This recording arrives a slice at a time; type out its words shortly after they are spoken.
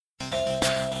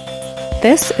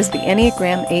This is the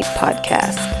Enneagram 8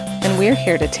 podcast, and we're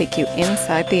here to take you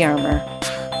inside the armor.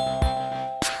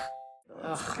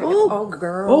 Oh,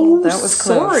 girl. That was close.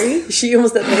 Sorry. She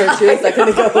almost did her too a second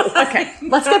ago. Okay,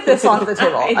 let's get this off the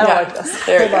table. I don't like this.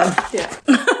 There we go.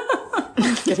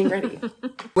 Yeah. Getting ready.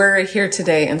 We're here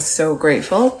today and so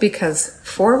grateful because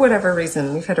for whatever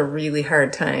reason, we've had a really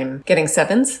hard time getting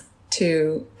sevens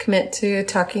to commit to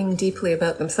talking deeply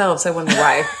about themselves. I wonder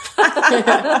why.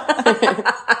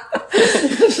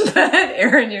 But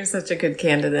Erin, you're such a good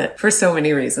candidate for so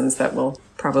many reasons that we'll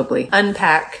probably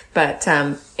unpack. But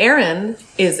Erin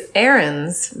is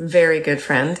Erin's very good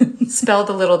friend, spelled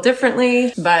a little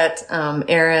differently. But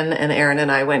Erin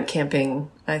and I went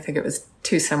camping, I think it was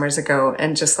 2 summers ago,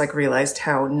 and just like realized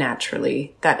how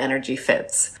naturally that energy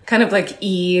fits. Kind of like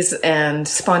ease and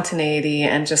spontaneity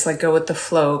and just like go with the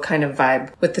flow kind of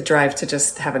vibe with the drive to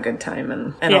just have a good time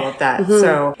and all of that. Mm-hmm.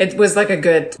 So it was like a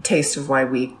good taste of why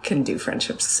we can do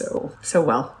friendships so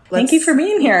well. Thank you for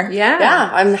being here. Yeah,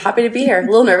 I'm happy to be here. A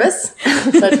little nervous,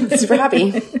 but super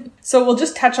happy. So we'll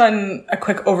just touch on a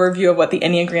quick overview of what the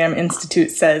Enneagram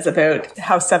Institute says about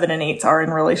how 7 and 8s are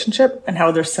in relationship and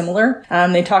how they're similar.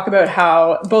 They talk about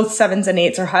how both 7s and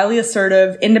 8s are highly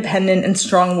assertive, independent, and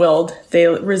strong-willed. They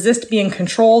resist being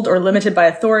controlled or limited by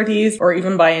authorities or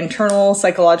even by internal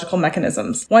psychological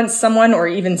mechanisms. Once someone or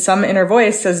even some inner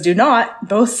voice says do not,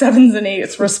 both 7s and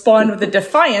 8s respond with a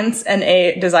defiance and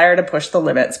a desire to push the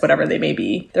limits, whatever they may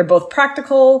be. They're both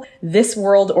practical, this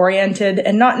world-oriented,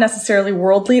 and not necessarily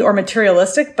worldly or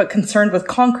materialistic, but concerned with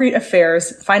concrete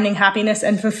affairs, finding happiness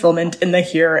and fulfillment in the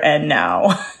here and now.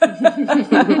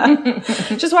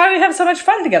 Which is why we have so much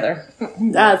fun together.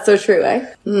 That's so true,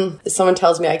 eh? If someone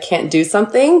tells me I can't do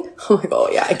something, I'm like, oh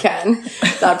yeah, I can.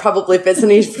 That probably fits.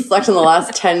 And you reflect on the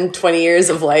last 10, 20 years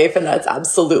of life, and that's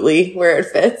absolutely where it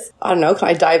fits. I don't know, can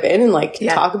I dive in and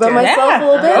talk about myself a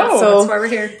little bit? So that's why we're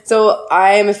here. So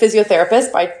I'm a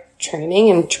physiotherapist by training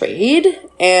and trade,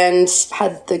 and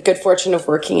had the good fortune of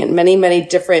working in many, many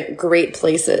different great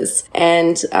places.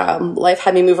 And life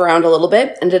had me move around a little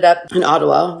bit. Ended up in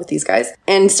Ottawa with these guys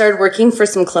and started working for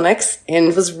some clinics,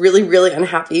 and was really, really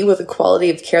unhappy with the quality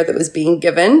of care that was being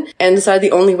given, and decided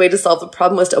the only way to solve the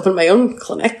problem was to open my own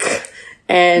clinic.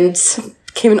 And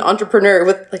became an entrepreneur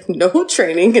with no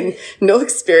training and no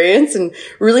experience and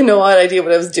really no idea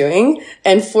what I was doing,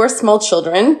 and 4 small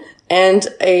children. And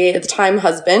at the time,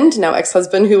 husband, now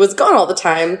ex-husband, who was gone all the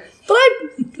time. But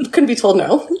I couldn't be told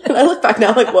no. And I look back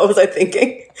now what was I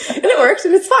thinking? And it worked,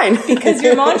 and it's fine. Because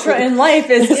your mantra in life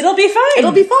is, it'll be fine.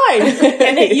 It'll be fine.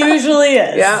 And it usually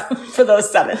is. Yeah. For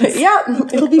those 7s. Yeah,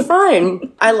 it'll be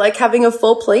fine. I like having a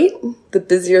full plate. The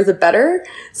busier, the better.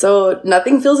 So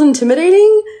nothing feels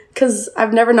intimidating, because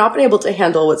I've never not been able to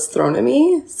handle what's thrown at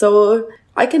me. So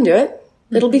I can do it.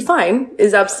 It'll be fine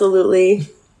is absolutely,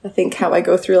 I think, how I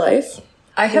go through life.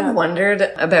 I have wondered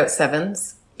about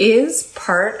 7s. Is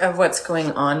part of what's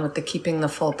going on with the keeping the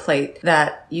full plate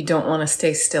that you don't want to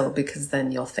stay still because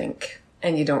then you'll think,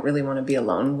 and you don't really want to be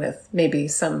alone with maybe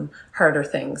some harder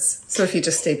things. So if you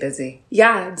just stay busy.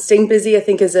 Yeah, staying busy, I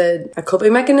think, is a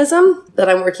coping mechanism that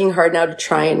I'm working hard now to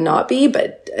try and not be,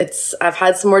 but I've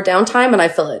had some more downtime and I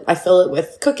feel it. I feel it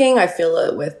with cooking. I feel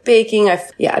it with baking.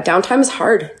 Downtime is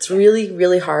hard. It's really,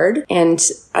 really hard. And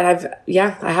I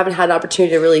haven't had an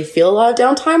opportunity to really feel a lot of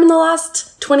downtime in the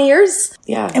last 20 years.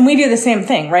 Yeah. And we do the same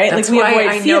thing, right? That's we why avoid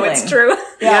I feeling. know it's true.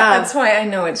 Yeah. That's why I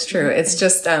know it's true. It's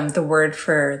just the word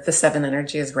for the 7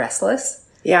 energy is restless.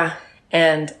 Yeah.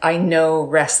 And I know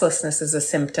restlessness is a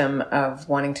symptom of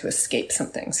wanting to escape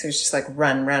something. So it's just like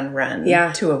run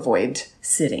to avoid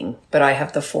sitting. But I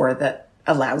have the 4 that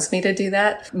allows me to do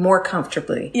that more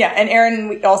comfortably. Yeah, and Erin,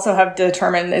 we also have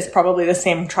determined, is probably the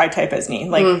same tri-type as me,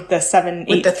 the 7, 8,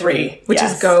 with the 3, which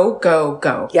is go, go,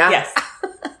 go. Yeah. Yes.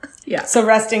 Yeah. So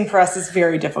resting for us is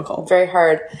very difficult. Very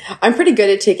hard. I'm pretty good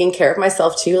at taking care of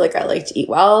myself too. I like to eat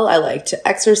well. I like to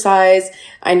exercise.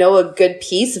 I know a good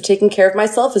piece of taking care of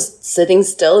myself is sitting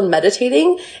still and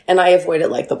meditating, and I avoid it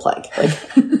like the plague.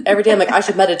 Every day I'm I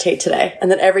should meditate today. And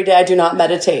then every day I do not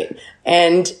meditate.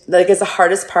 And it's the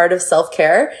hardest part of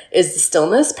self-care is the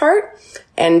stillness part.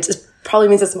 And it probably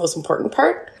means it's the most important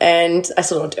part. And I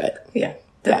still don't do it. Yeah.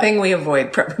 The thing we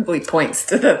avoid probably points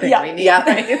to the thing we need. Yeah.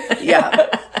 Right?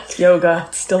 Yeah. Yoga,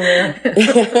 still there.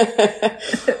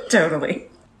 Totally.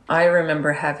 I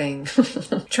remember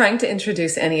trying to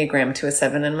introduce Enneagram to a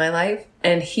 7 in my life,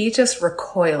 and he just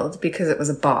recoiled because it was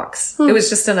a box. It was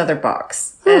just another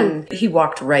box. And he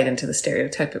walked right into the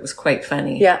stereotype. It was quite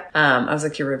funny. Yeah. I was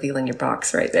like, you're revealing your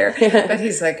box right there. But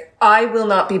he's like, I will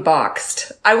not be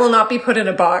boxed. I will not be put in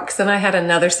a box. And I had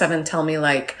another 7 tell me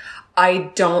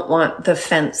I don't want the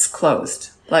fence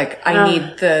closed. Like, I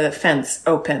need the fence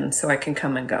open so I can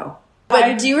come and go.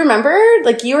 But do you remember,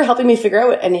 like, you were helping me figure out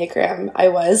what Enneagram I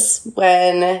was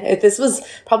when this was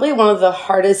probably one of the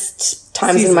hardest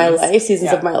times in my life,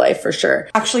 seasons of my life, for sure.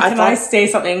 Actually, can I say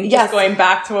something? Just going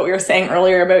back to what we were saying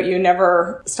earlier about you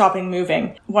never stopping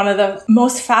moving. One of the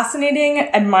most fascinating,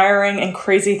 admiring, and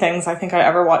crazy things I think I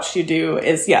ever watched you do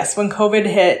is, yes, when COVID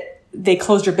hit, they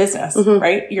closed your business,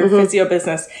 right? Your physio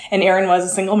business. And Erin was a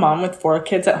single mom with 4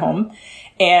 kids at home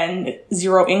and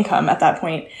 0 income at that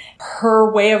point.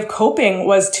 Her way of coping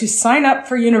was to sign up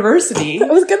for university. I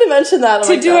was going to mention that.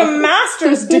 To do a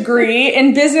master's degree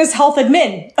in business health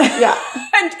admin. Yeah.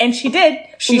 and she did.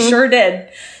 She sure did.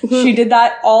 She did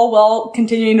that all while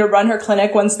continuing to run her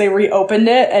clinic once they reopened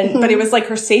it. And but it was like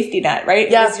her safety net, right?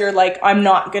 Yeah. Because you're like,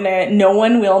 no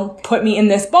one will put me in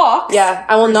this box. Yeah.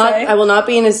 I will not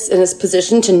be in this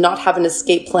position to not have an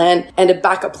escape plan and a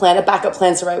backup plan. A backup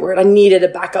plan's the right word. I needed a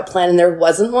backup plan and there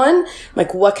wasn't one. I'm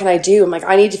like, what can I do? I'm like,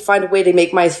 I need to find a way to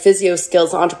make my physio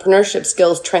skills and entrepreneurship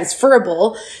skills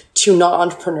transferable to not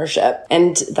entrepreneurship.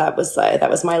 And that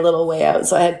was my little way out.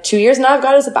 So I had 2 years now. I've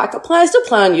got it as a backup plan. I still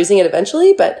plan on using it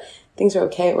eventually, but things are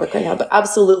okay at work right now. But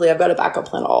absolutely, I've got a backup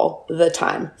plan all the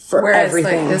time for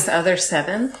everything. Like this other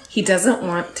 7, he doesn't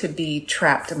want to be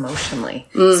trapped emotionally.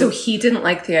 So he didn't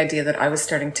like the idea that I was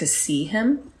starting to see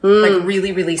him. Like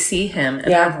really, really see him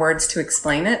and have words to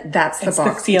explain it. That's the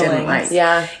box he didn't like.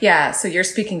 Yeah. Yeah. So you're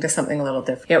speaking to something a little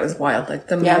different. Yeah, it was wild. Like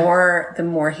the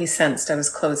more he sensed I was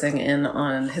closing in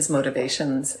on his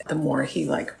motivations, the more he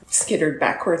like skittered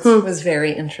backwards. It was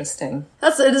very interesting.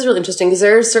 It is really interesting because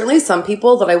there are certainly some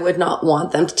people that I would not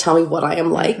want them to tell me what I am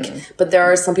like, but there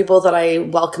are some people that I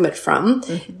welcome it from.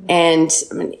 And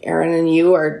I mean, Erin and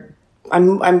you are,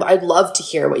 I'd love to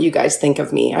hear what you guys think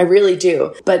of me. I really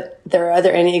do. But there are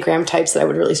other Enneagram types that I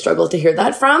would really struggle to hear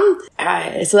that from.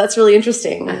 So that's really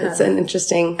interesting. It's an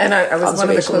interesting And I was one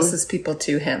of the closest people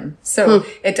to him. So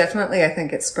it definitely, I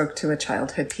think it spoke to a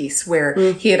childhood piece where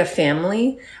he had a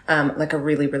family, like a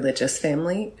really religious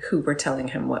family, who were telling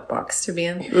him what box to be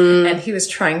in. And he was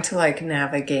trying to like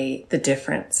navigate the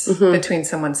difference between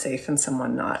someone safe and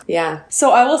someone not. Yeah.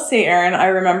 So I will say, Erin, I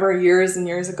remember years and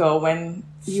years ago when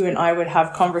you and I would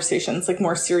have conversations, like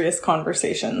more serious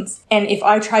conversations. And if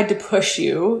I tried to push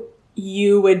you,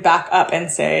 you would back up and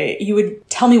say, you would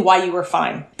tell me why you were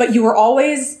fine. But you were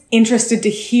always interested to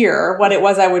hear what it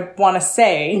was I would want to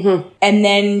say. And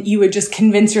then you would just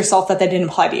convince yourself that didn't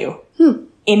apply to you.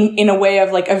 In a way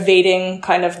of like evading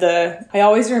kind of I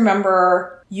always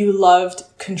remember you loved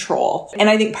control. And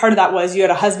I think part of that was you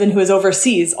had a husband who was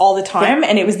overseas all the time.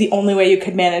 And it was the only way you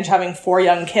could manage having 4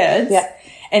 young kids. Yeah.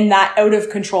 And that out of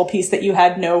control piece that you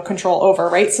had no control over,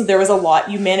 right? So there was a lot.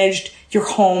 You managed your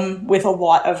home with a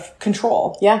lot of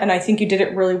control. Yeah. And I think you did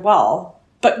it really well.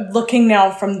 But looking now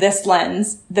from this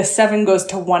lens, the 7 goes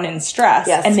to 1 in stress.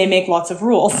 Yes. And they make lots of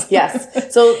rules.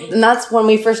 Yes. So and that's when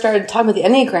we first started talking about the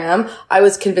Enneagram. I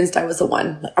was convinced I was a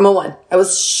 1. I'm a 1. I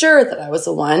was sure that I was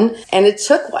a 1. And it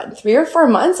took 3 or 4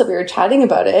 months that we were chatting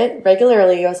about it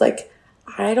regularly. I was like,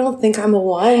 I don't think I'm a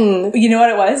 1. You know what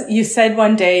it was? You said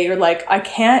one day, you're like, I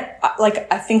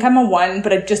think I'm a 1,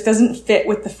 but it just doesn't fit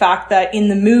with the fact that in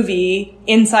the movie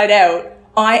Inside Out,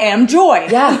 I am joy.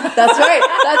 Yeah, that's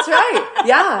right. That's right.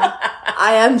 Yeah,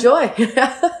 I am joy.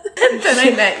 And then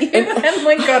I met you and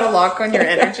like got a lock on your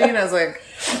energy and I was like,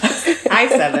 hi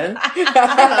 7.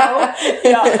 Hello.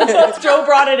 Yeah. Joe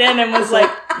brought it in and was like,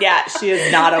 yeah, she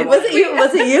is not a 1. Was it you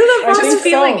that brought Just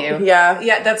feeling you. Yeah.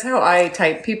 Yeah, that's how I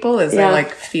type people is I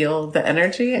like feel the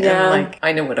energy and like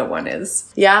I know what a 1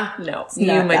 is. Yeah. No, you,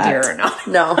 my dear, are not.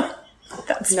 No.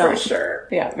 That's for sure.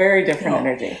 Yeah, very different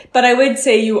energy. But I would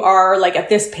say you are, like, at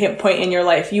this point in your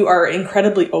life, you are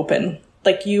incredibly open.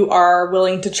 Like, you are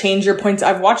willing to change your points.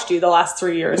 I've watched you the last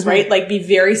 3 years, right? Like, be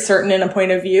very certain in a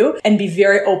point of view and be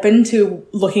very open to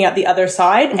looking at the other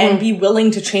side and be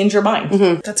willing to change your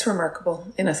mind. That's remarkable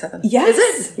in a 7. Yes.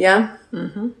 Is it? Yeah.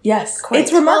 Yes.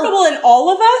 It's remarkable in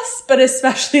all of us, but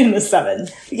especially in the 7.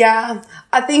 Yeah.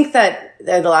 I think that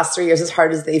the last 3 years, as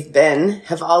hard as they've been,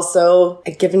 have also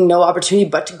given no opportunity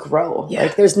but to grow. Yeah.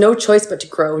 Like, there's no choice but to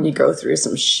grow when you go through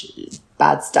some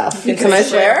bad stuff. Can I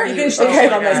share? You can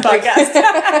share on this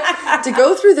podcast. To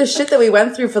go through the shit that we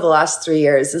went through for the last 3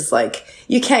 years is like,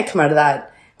 you can't come out of that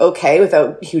okay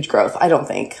without huge growth, I don't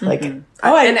think. Like, and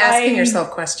asking yourself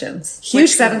questions.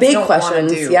 Huge, big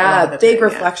questions. Yeah, big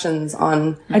reflections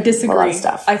on I disagree. a lot of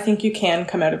stuff. I think you can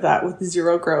come out of that with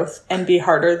 0 growth and be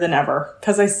harder than ever.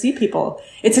 Because I see people.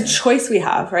 It's a choice we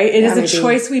have, right? It is a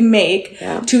choice we make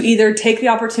to either take the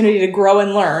opportunity to grow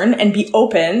and learn and be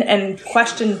open and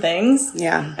question things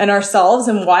and ourselves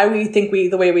and why we think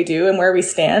the way we do and where we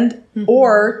stand,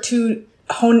 or to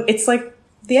hone, it's like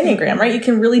the Enneagram, right? You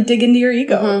can really dig into your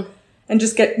ego and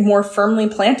just get more firmly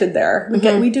planted there.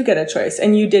 We do get a choice.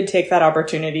 And you did take that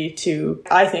opportunity to,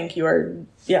 I think you are,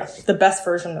 the best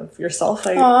version of yourself.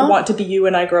 I want to be you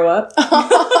when I grow up.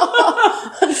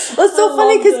 That's so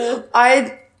funny because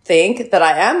I think that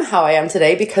I am how I am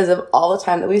today because of all the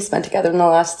time that we've spent together in the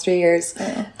last 3 years.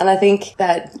 And I think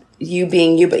that you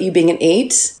being you, but you being an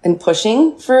 8 and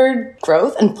pushing for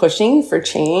growth and pushing for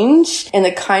change in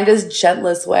the kindest,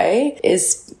 gentlest way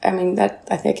is, I mean, that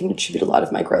I think I can attribute a lot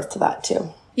of my growth to that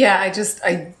too. Yeah,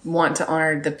 I want to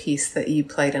honor the piece that you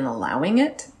played in allowing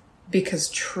it. Because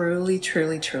truly,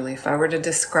 truly, truly, if I were to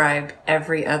describe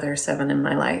every other 7 in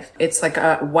my life, it's like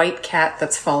a white cat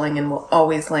that's falling and will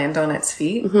always land on its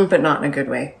feet, but not in a good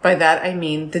way. By that, I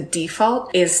mean the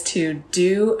default is to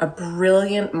do a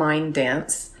brilliant mind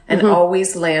dance and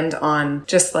always land on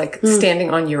just like standing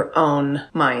on your own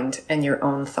mind and your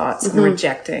own thoughts and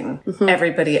rejecting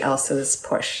everybody else's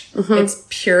push. It's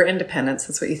pure independence.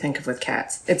 That's what you think of with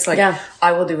cats. It's like,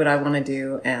 I will do what I want to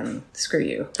do and screw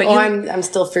you. But I'm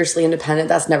still fiercely independent.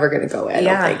 That's never going to go away. I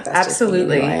don't think that's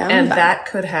absolutely. Just who I am, and that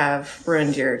could have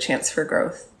ruined your chance for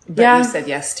growth. But you said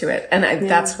yes to it. And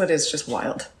that's what is just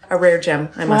wild. A rare gem,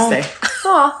 I must say.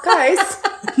 Aw, guys.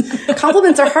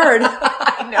 Compliments are hard.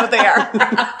 I know they are.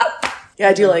 Yeah,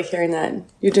 I do like hearing that.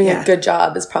 You're doing a good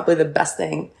job is probably the best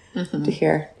thing to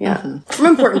hear. Yeah. From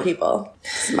important people. It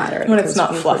doesn't matter. When it's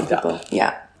not fluffed up.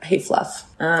 Yeah. I hate fluff.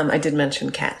 I did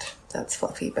mention cat. That's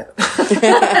fluffy, but...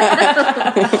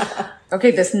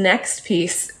 Okay, this next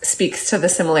piece speaks to the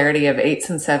similarity of 8s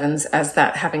and 7s as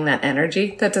that having that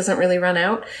energy that doesn't really run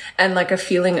out and like a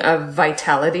feeling of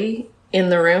vitality in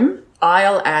the room.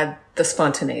 I'll add the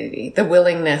spontaneity, the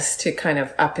willingness to kind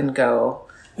of up and go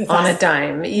on a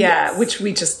dime. Yeah, which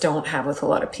we just don't have with a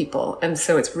lot of people. And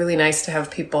so it's really nice to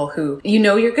have people who,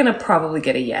 you're going to probably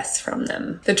get a yes from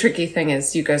them. The tricky thing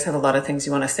is you guys have a lot of things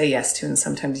you want to say yes to, and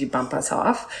sometimes you bump us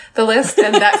off the list.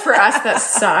 And that for us, that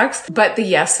sucks. But the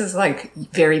yes is like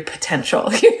very potential,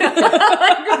 like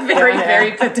very,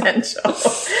 very potential.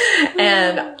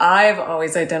 And I've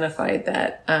always identified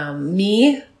that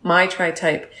my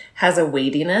tri-type has a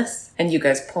weightiness and you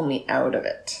guys pull me out of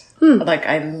it. Like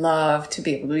I love to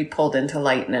be able to be pulled into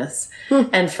lightness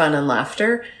and fun and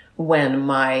laughter when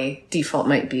my default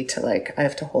might be to like, I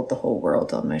have to hold the whole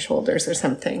world on my shoulders or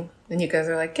something. And you guys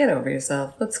are like, get over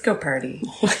yourself. Let's go party.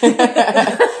 Let's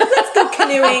go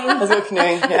canoeing. Let's go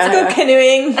canoeing. Yeah. Let's go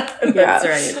canoeing. That's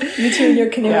right. You two and your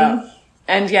canoeing. Yeah.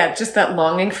 And just that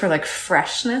longing for like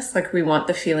freshness. Like we want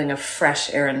the feeling of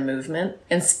fresh air and movement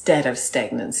instead of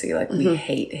stagnancy. Like we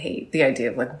hate the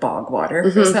idea of like bog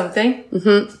water or something.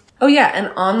 Oh yeah.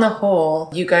 And on the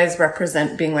whole, you guys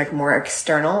represent being like more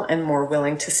external and more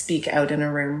willing to speak out in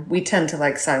a room. We tend to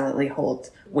like silently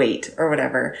hold weight or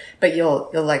whatever, but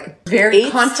you'll like very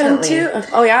confidently.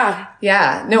 Oh yeah.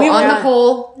 Yeah. No, on the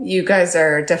whole, you guys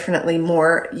are definitely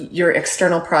more your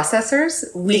external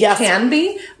processors. We can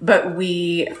be, but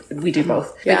we do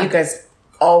both. But you guys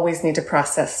always need to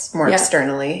process more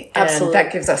externally. Absolutely. And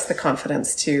that gives us the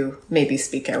confidence to maybe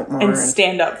speak out more. And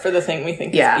stand up for the thing we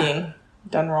think is being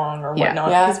done wrong or whatnot,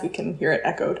 because we can hear it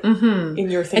echoed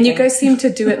in your thinking. And you guys seem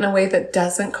to do it in a way that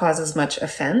doesn't cause as much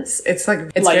offense. It's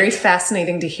like, it's very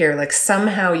fascinating to hear. Like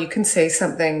somehow you can say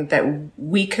something that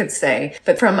we could say,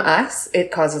 but from us,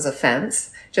 it causes offense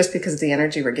just because of the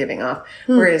energy we're giving off.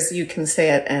 Whereas you can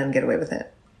say it and get away with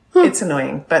it. It's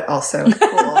annoying, but also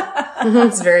cool.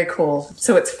 It's very cool.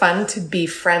 So it's fun to be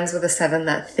friends with a 7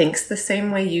 that thinks the same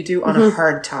way you do on a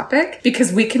hard topic,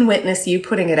 because we can witness you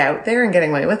putting it out there and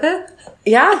getting away with it.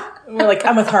 Yeah. We're like,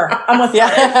 I'm with her. I'm with her.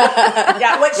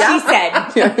 Yeah, what she said.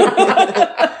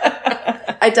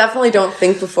 I definitely don't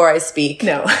think before I speak.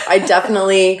 No. I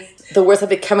definitely... The words have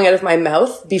been coming out of my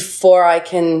mouth before I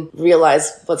can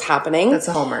realize what's happening. That's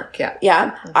a hallmark, yeah.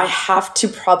 Yeah. I have to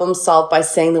problem solve by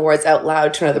saying the words out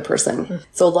loud to another person.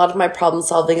 So a lot of my problem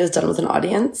solving is done with an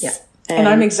audience. Yeah. And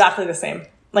I'm exactly the same.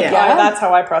 Like, that's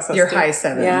how I process You're too. high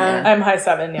 7. Yeah. I'm high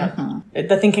 7,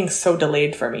 The thinking's so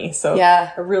delayed for me. So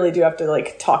I really do have to,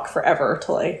 like, talk forever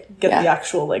till I get the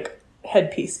actual, like,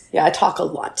 headpiece. Yeah, I talk a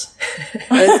lot.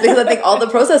 It's because I think all the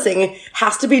processing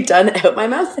has to be done out my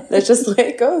mouth. That's just the way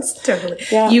it goes. Totally.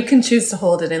 Yeah. You can choose to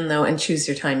hold it in, though, and choose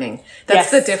your timing.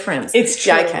 That's the difference. It's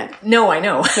true. Yeah, I can't. No, I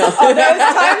know. Oh, there's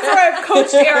times where I've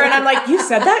coached Erin. I'm like, you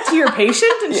said that to your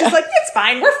patient? And she's like, it's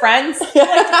fine. We're friends. I'm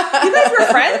like, you guys were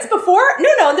friends before?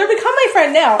 No, they're become my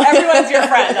friend now. Everyone's your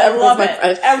friend. I love it.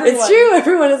 Everyone. It's true.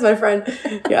 Everyone is my friend.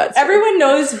 Yeah, everyone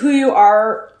knows who you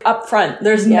are up front.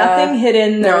 There's nothing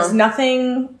hidden. There's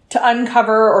nothing to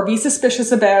uncover or be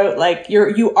suspicious about, like,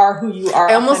 you are who you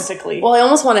are authentically. I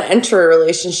almost want to enter a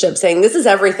relationship saying, this is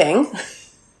everything.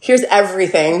 Here's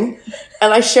everything.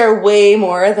 And I share way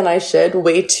more than I should,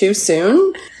 way too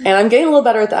soon. And I'm getting a little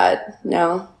better at that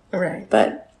now. Right.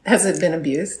 But has it been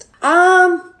abused?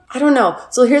 I don't know.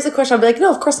 So here's a question. I'll be like,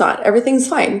 no, of course not. Everything's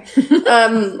fine.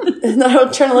 And I'll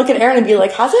turn to look at Erin and be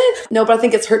like, has it? No, but I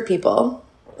think it's hurt people.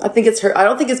 I think it's hurt. I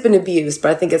don't think it's been abused, but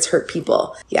I think it's hurt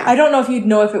people. Yeah. I don't know if you'd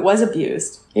know if it was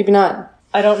abused. Maybe not.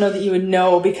 I don't know that you would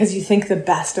know because you think the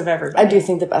best of everybody. I do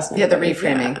think the best of everybody. The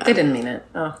reframing. Yeah. They didn't mean it.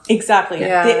 Oh. Exactly.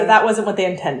 Yeah. That wasn't what they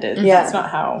intended. Yeah. That's not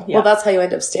how. Yeah. Well, that's how you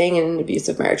end up staying in an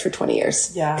abusive marriage for 20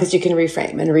 years. Yeah. Because you can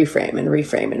reframe and reframe and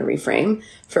reframe and reframe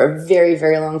for a very,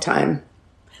 very long time.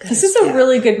 This is a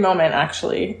really good moment,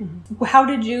 actually. Mm-hmm. How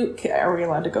did you... Are we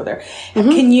allowed to go there?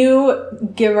 Mm-hmm. Can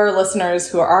you give our listeners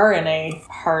who are in a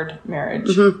hard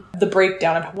marriage the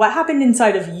breakdown of what happened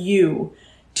inside of you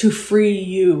to free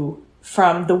you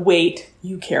from the weight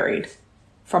you carried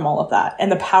from all of that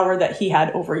and the power that he had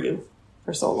over you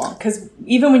for so long? Because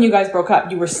even when you guys broke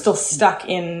up, you were still stuck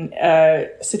in a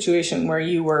situation where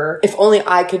you were... If only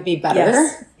I could be better.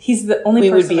 Yes. He's the only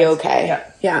person... We would be okay.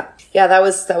 Yeah, that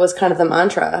was kind of the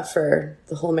mantra for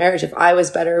the whole marriage. If I was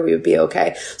better, we would be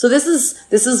okay. So this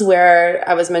is where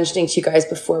I was mentioning to you guys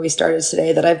before we started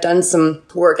today that I've done some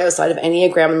work outside of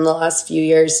Enneagram in the last few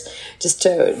years just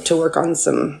to work on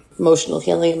some emotional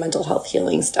healing and mental health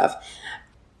healing stuff.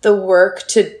 The work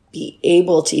to be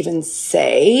able to even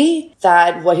say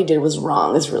that what he did was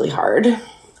wrong is really hard.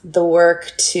 The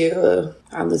work to...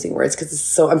 I'm losing words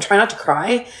because I'm trying not to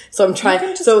cry. So I'm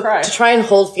trying to try and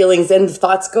hold feelings in. The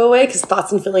thoughts go away because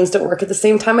thoughts and feelings don't work at the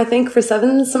same time, I think, for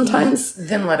sevens sometimes.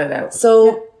 Then let it out.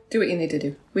 So do what you need to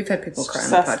do. We've had people cry on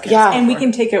the podcast. Yeah. And we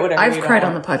can take it whatever I've cried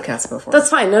on the podcast before. That's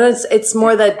fine. No, it's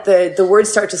more that the words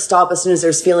start to stop as soon as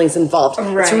there's feelings involved.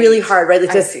 Right. It's really hard, right?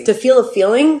 Like to feel a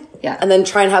feeling and then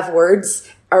try and have words.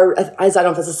 Or I don't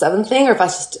know if it's a seven thing or if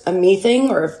that's just a me thing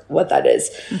or what that is.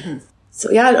 Mm-hmm. So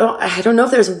yeah, I don't know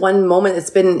if there's one moment. It's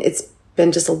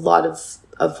been just a lot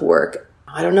of work.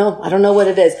 I don't know what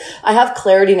it is. I have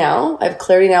clarity now. I have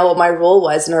clarity now what my role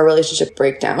was in our relationship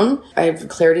breakdown. I have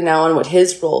clarity now on what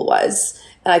his role was.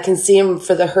 And I can see him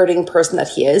for the hurting person that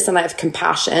he is. And I have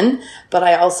compassion, but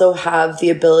I also have the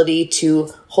ability to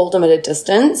hold him at a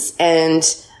distance and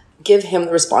give him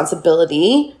the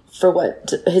responsibility for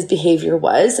what his behavior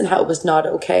was and how it was not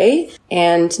okay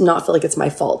and not feel like it's my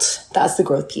fault. That's the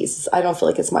growth piece. I don't feel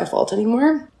like it's my fault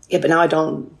anymore. Yeah, but now I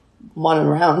don't want him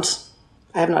around.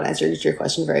 I have not answered your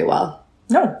question very well.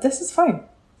 No, this is fine.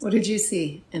 What did you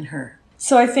see in her?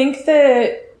 So I think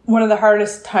that one of the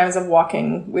hardest times of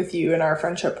walking with you in our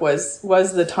friendship was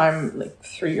the time like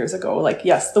 3 years ago. Like,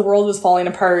 yes, the world was falling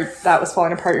apart. That was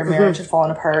falling apart. Your marriage had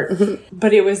fallen apart.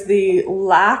 But it was the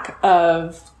lack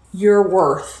of your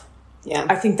worth. Yeah.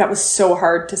 I think that was so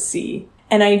hard to see.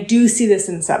 And I do see this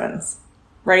in sevens,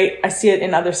 right? I see it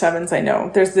in other sevens I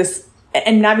know. There's this,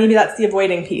 and now maybe that's the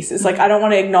avoiding piece. It's like, I don't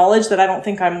want to acknowledge that I don't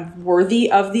think I'm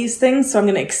worthy of these things. So I'm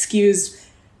going to excuse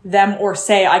them or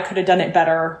say I could have done it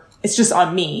better. It's just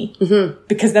on me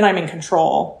because then I'm in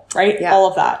control, right? Yeah. All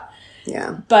of that.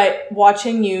 Yeah. But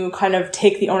watching you kind of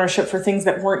take the ownership for things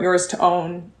that weren't yours to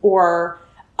own or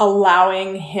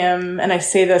allowing him, and I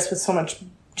say this with so much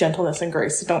gentleness and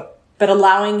grace, but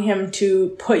allowing him to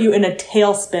put you in a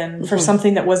tailspin for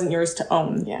something that wasn't yours to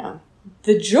own. Yeah.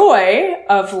 The joy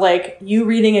of like you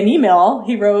reading an email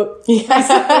he wrote recently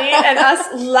and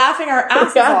us laughing our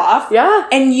asses off. Yeah.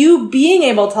 And you being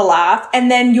able to laugh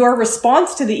and then your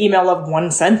response to the email of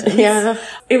one sentence. Yeah.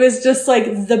 It was just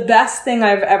like the best thing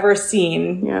I've ever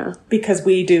seen. Yeah. Because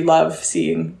we do love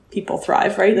seeing people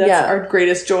thrive, right? That's our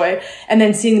greatest joy. And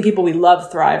then seeing the people we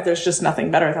love thrive. There's just nothing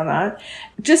better than that.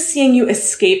 Just seeing you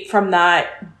escape from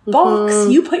that box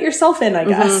you put yourself in, I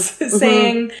guess,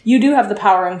 saying you do have the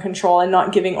power and control and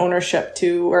not giving ownership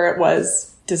to where it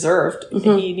was deserved.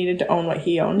 He needed to own what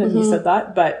he owned and he said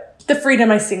that. But the freedom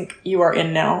I think you are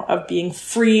in now of being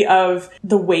free of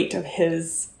the weight of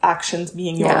his actions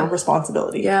being your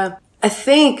responsibility. Yeah. I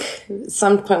think at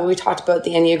some point when we talked about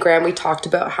the Enneagram, we talked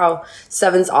about how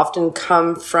sevens often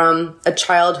come from a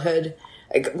childhood.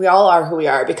 Like, we all are who we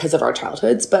are because of our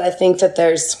childhoods, but I think that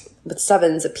there's, with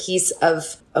sevens, a piece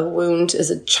of a wound is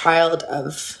a child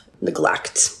of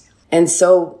neglect. And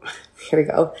so, here we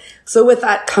go. So with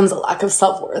that comes a lack of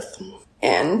self-worth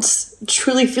and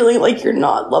truly feeling like you're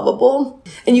not lovable.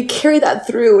 And you carry that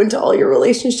through into all your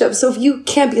relationships. So if you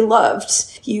can't be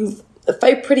loved, you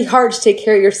fight pretty hard to take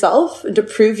care of yourself and to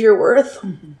prove your worth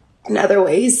in other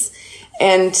ways.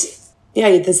 And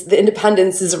the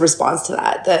independence is a response to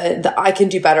that. The I can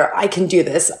do better. I can do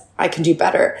this. I can do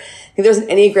better. I think there's an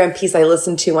Enneagram piece I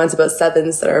listened to once about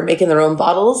 7s that are making their own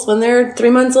bottles when they're 3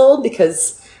 months old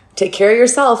because take care of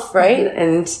yourself, right?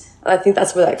 And I think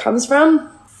that's where that comes from.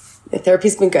 The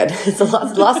therapy's been good. It's a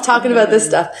lot talking about this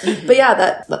stuff. But yeah,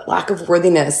 that lack of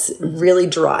worthiness really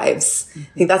drives.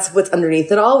 I think that's what's underneath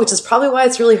it all, which is probably why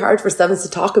it's really hard for 7s to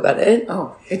talk about it.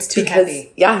 Oh, it's too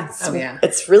heavy. Yeah.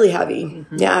 It's really heavy.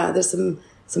 Yeah. There's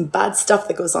some bad stuff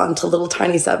that goes on to little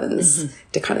tiny 7s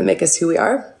to kind of make us who we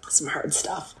are. Some hard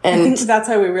stuff. And I think that's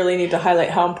why we really need to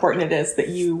highlight how important it is that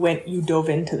you dove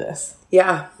into this.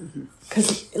 Yeah.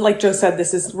 Because like Joe said,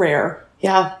 this is rare.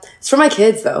 Yeah. It's for my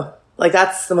kids though. Like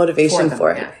that's the motivation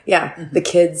for it. Yeah. The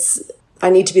kids, I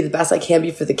need to be the best I can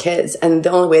be for the kids. And the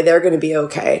only way they're going to be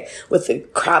okay with the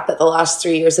crap that the last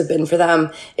 3 years have been for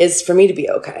them is for me to be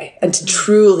okay and to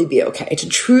truly be okay, to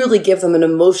truly give them an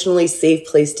emotionally safe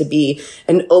place to be,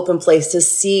 an open place to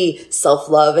see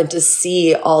self-love and to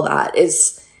see all that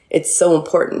it's so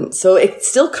important. So it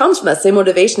still comes from that same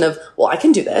motivation of, well, I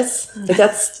can do this. Like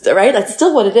that's right. That's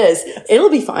still what it is. It'll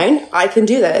be fine. I can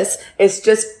do this. It's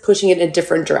just pushing it in a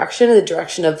different direction, in the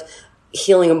direction of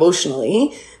healing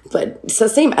emotionally. But it's the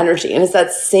same energy and it's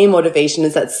that same motivation.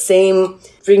 It's that same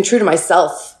being true to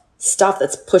myself stuff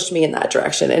that's pushed me in that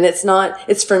direction. And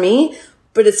it's for me,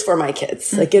 but it's for my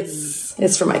kids. Like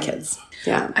it's for my kids.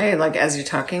 Yeah. I like, as you're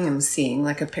talking, I'm seeing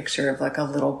like a picture of like a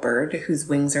little bird whose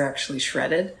wings are actually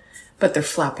shredded, but they're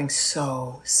flapping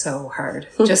so hard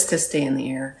just to stay in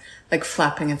the air, like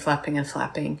flapping and flapping and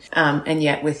flapping. And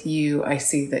yet with you, I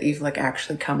see that you've like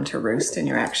actually come to roost and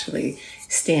you're actually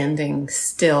standing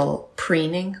still,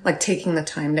 preening, like taking the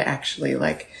time to actually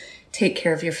like take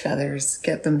care of your feathers,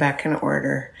 get them back in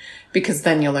order, because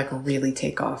then you'll like really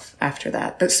take off after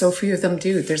that. But so few of them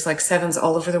do. There's like 7s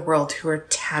all over the world who are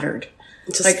tattered.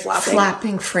 Just like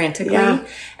flapping frantically. Yeah.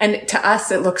 And to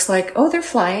us, it looks like, oh, they're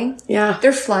flying. Yeah.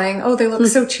 They're flying. Oh, they look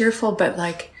so cheerful, but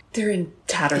like they're in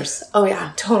tatters. Oh,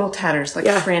 yeah. Total tatters, like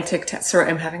frantic. Sorry,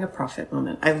 I'm having a prophet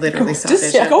moment. I literally saw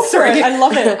just, visions. Go for it. I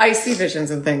love it. I see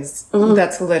visions and things.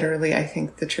 That's literally, I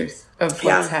think, the truth of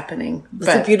what's happening. It's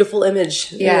a beautiful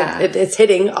image. Yeah. It's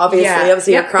hitting, obviously. Yeah.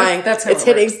 Obviously, you're crying. That's how it's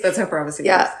hitting. Works. That's how prophecy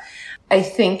works. I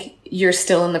think you're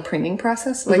still in the preening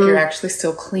process. Like you're actually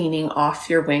still cleaning off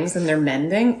your wings and they're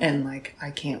mending. And like,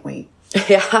 I can't wait.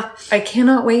 Yeah. I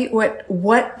cannot wait.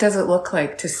 What does it look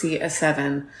like to see a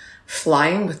 7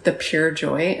 flying with the pure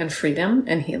joy and freedom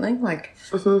and healing? Like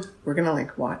we're going to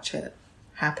like watch it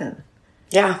happen.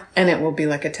 Yeah. And it will be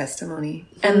like a testimony.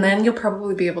 And then you'll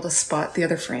probably be able to spot the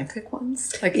other frantic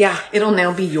ones. Like, it'll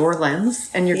now be your lens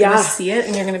and you're going to see it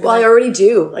and you're going to be I already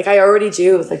do. Like I already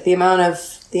do. Like the amount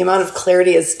of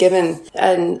clarity is given.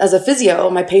 And as a physio,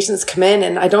 my patients come in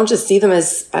and I don't just see them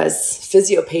as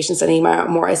physio patients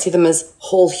anymore. I see them as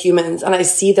whole humans and I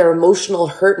see their emotional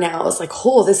hurt now. It's like,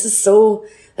 oh, this is so,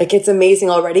 like, it's amazing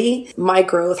already. My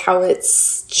growth, how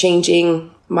it's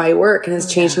changing my work and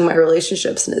it's changing my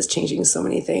relationships and it's changing so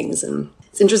many things. And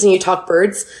it's interesting you talk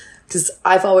birds because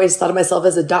I've always thought of myself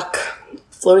as a duck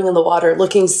floating in the water,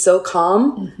 looking so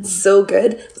calm, so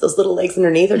good. But those little legs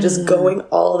underneath are just going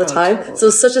all the time. Totally. So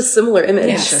it's such a similar image.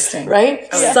 Interesting. Right?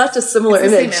 Such a similar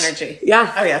image. Same energy.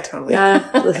 Yeah. Oh yeah, totally. Yeah.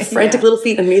 The frantic little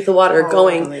feet underneath the water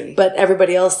going, but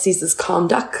everybody else sees this calm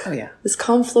duck. Oh yeah. This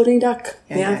calm floating duck.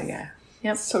 Yeah.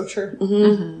 Yep. So true.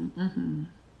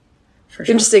 For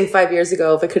sure. Interesting 5 years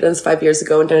ago, if I could have done this 5 years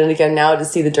ago and done it again now to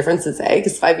see the differences,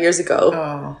 Because 5 years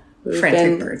ago.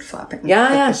 Frantic bird flapping.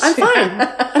 Yeah. I'm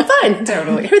fine.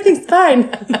 Totally. Everything's fine.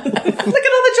 Look at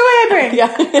all the joy I bring.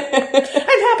 Yeah.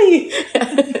 I'm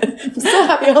happy. I'm so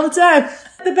happy all the time.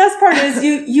 The best part is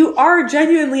you are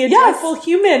genuinely a joyful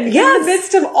human. In the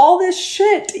midst of all this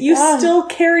shit, you still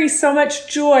carry so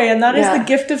much joy, and that is the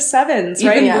gift of 7s,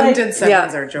 right? Even wounded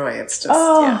 7s are joy. It's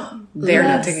just, they're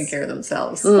not taking care of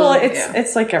themselves. Well,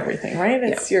 it's like everything, right?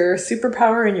 It's your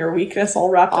superpower and your weakness all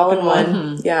wrapped up in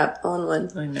one. Yeah, all in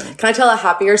one. I know. Can I tell a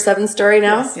happier 7 story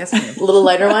now? Yes, ma'am. A little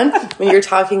lighter one. When you're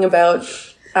talking about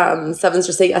 7s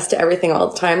who say yes to everything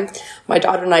all the time. My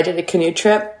daughter and I did a canoe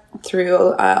trip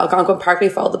through Algonquin Park. We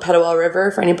followed the Petawawa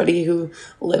River. For anybody who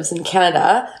lives in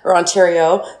Canada or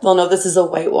Ontario, they'll know this is a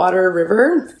whitewater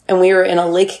river. And we were in a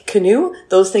lake canoe.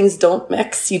 Those things don't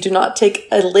mix. You do not take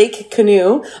a lake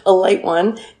canoe, a light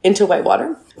one, into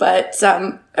whitewater. But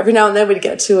every now and then we'd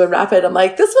get to a rapid. I'm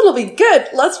like, this one will be good.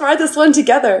 Let's ride this one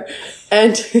together.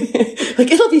 And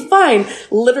like, it'll be fine.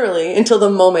 Literally until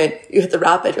the moment you hit the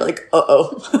rapid, you're like,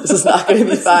 uh-oh, this is not going to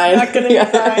be fine. Not going to be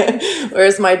fine.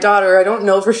 Whereas my daughter, I don't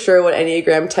know for sure what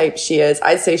Enneagram type she is.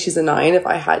 I'd say she's a 9 if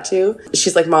I had to.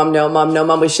 She's like, Mom,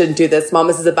 no, we shouldn't do this. Mom,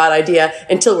 this is a bad idea.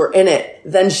 Until we're in it,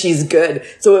 then she's good.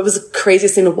 So it was the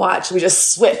craziest thing to watch. We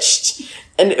just switched.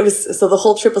 And it was, so the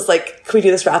whole trip was like, can we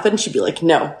do this rapid? And she'd be like,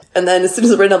 no. And then as soon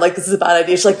as we're in, I'm like, this is a bad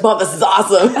idea. She's like, Mom, this is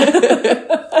awesome.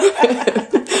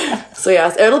 So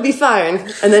yeah, it'll be fine.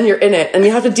 And then you're in it and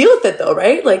you have to deal with it though,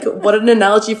 right? Like what an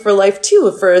analogy for life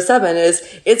too, for a 7 is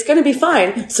it's going to be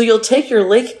fine. So you'll take your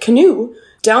lake canoe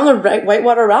down the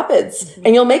whitewater rapids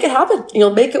and you'll make it happen and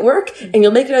you'll make it work and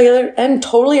you'll make it on the other end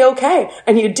totally okay.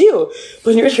 And you do.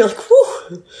 But you're like,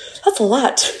 whew, that's a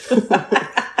lot.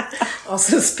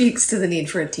 Also speaks to the need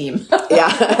for a team. Yeah.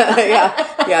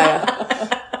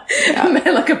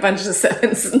 Man, like a bunch of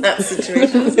 7s in that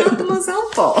situation is not the most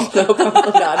helpful. No,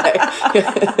 probably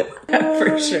not.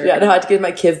 For sure. Yeah, no, I had to give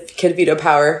my kid veto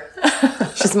power.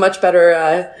 She's a much better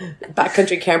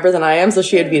backcountry camper than I am, so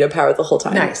she had veto power the whole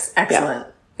time. Nice. Excellent.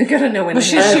 You gotta know when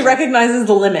she recognizes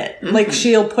the limit. Mm-hmm. Like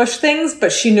she'll push things,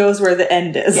 but she knows where the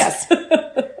end is. Yes.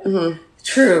 Mm-hmm.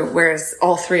 True, whereas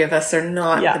all 3 of us are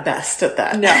not the best at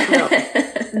that.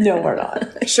 No, we're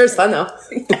not. Sure, it's fun though.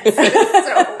 It's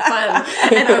so fun,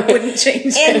 and I wouldn't change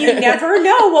it. And you never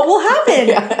know what will happen.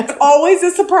 Yeah. It's always a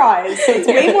surprise. So it's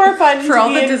way more fun for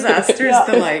all the disasters.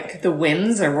 The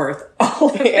wins are worth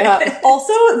all of it.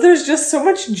 Also, there's just so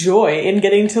much joy in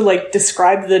getting to like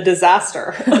describe the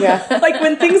disaster. Yeah, like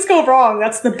when things go wrong,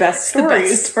 that's the best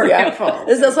stories. That's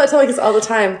what I tell my kids all the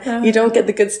time. You don't get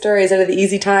the good stories out of the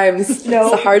easy times. No.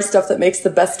 It's the hard stuff that makes the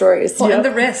best stories. Well, and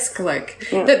the risk,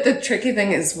 the tricky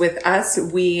thing is with us,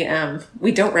 we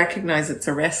don't recognize it's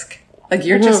a risk. Like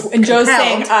you're just and Joe's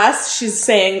saying us, she's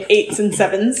saying 8s and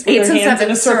 7s. 8s and 7s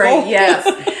in a circle. Sorry, yes.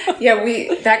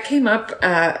 That came up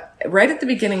right at the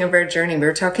beginning of our journey. We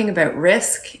were talking about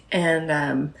risk and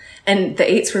the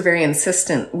 8s were very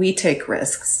insistent. We take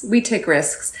risks.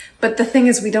 But the thing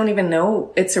is, we don't even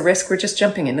know it's a risk. We're just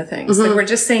jumping into things. Like we're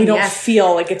just saying we don't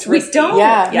feel like it's risky. We don't.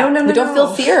 No. We don't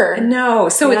feel fear. No.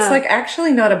 So it's like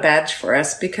actually not a badge for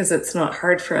us because it's not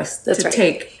hard for us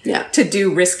to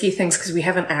do risky things because we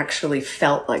haven't actually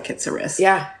felt like it's a risk.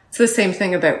 Yeah. It's the same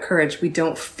thing about courage. We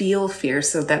don't feel fear,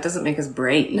 so that doesn't make us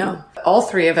brave. No. All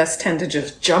 3 of us tend to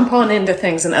just jump on into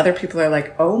things and other people are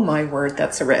like, oh my word,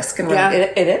 that's a risk. And we're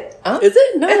like, it? Huh? Is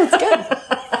it? No, it's good.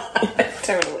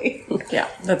 Totally. Yeah,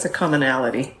 that's a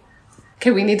commonality.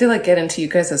 Okay, we need to get into you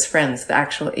guys as friends, the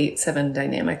actual 8-7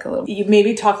 dynamic a little. You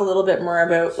maybe talk a little bit more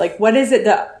about what is it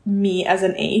that me as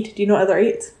an 8? Do you know other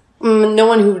 8s? No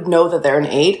one who would know that they're an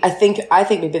 8. I think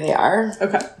maybe they are.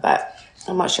 Okay. But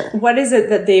I'm not sure. What is it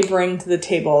that they bring to the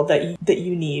table that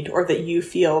you need or that you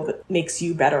feel that makes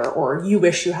you better or you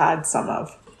wish you had some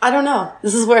of? I don't know.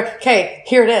 This is where, okay,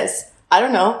 here it is. I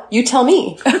don't know. You tell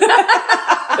me.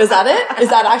 Is that it? Is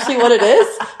that actually what it is?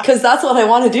 Because that's what I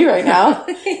want to do right now.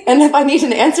 And if I need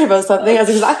an answer about something, that's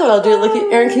exactly what I'll do. Like,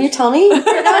 Erin, can you tell me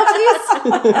right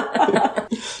now,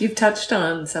 please? You've touched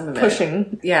on some of it.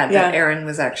 Pushing. Yeah, that Erin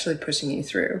was actually pushing you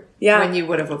through. Yeah. When you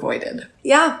would have avoided.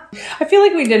 Yeah. I feel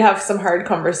like we did have some hard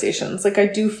conversations. I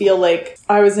do feel like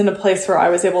I was in a place where I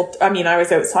was I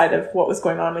was outside of what was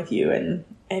going on with you and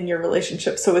your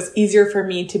relationship. So it was easier for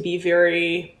me to be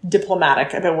very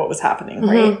diplomatic about what was happening,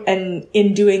 right? And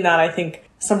in doing that, I think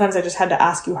sometimes I just had to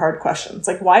ask you hard questions.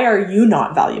 Like, why are you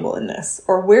not valuable in this?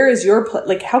 Or where is your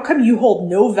how come you hold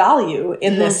no value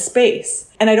in this space?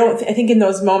 And I think in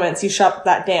those moments you shut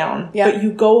that down, but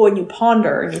you go and you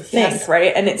ponder and you think,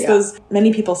 right? And it's those,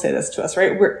 many people say this to us,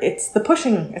 right? It's the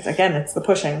pushing. It's the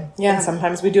pushing. Yeah. And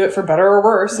sometimes we do it for better or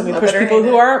worse and we push people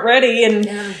who aren't ready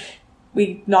and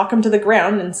we knock them to the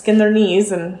ground and skin their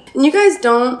knees. And you guys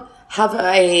don't have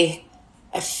a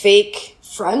fake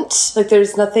front. Like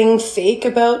there's nothing fake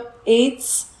about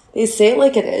 8s. They say it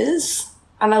like it is.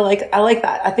 And I like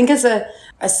that. I think as a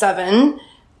 7,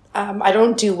 I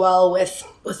don't do well with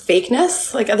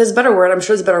fakeness. Like there's a better word. I'm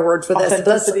sure there's a better word for this.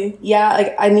 Authenticity.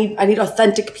 Like I need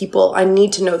authentic people. I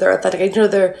need to know they're authentic. I need to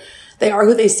know they are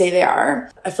who they say they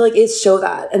are. I feel like 8s show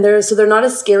that. And they're not a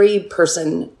scary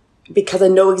person because I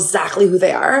know exactly who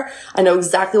they are. I know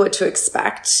exactly what to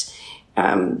expect.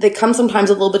 They come sometimes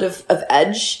with a little bit of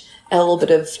edge and a little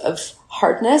bit of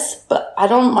hardness, but I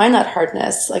don't mind that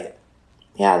hardness.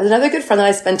 There's another good friend that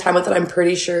I spend time with that I'm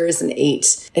pretty sure is an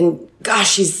 8. And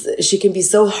gosh, she can be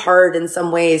so hard in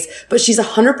some ways, but she's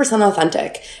 100%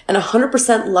 authentic and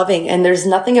 100% loving. And there's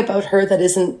nothing about her that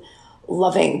isn't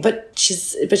loving, but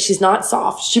she's not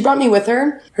soft. She brought me with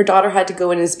her. Her daughter had to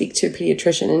go in and speak to a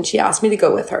pediatrician, and she asked me to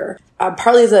go with her.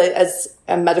 Partly as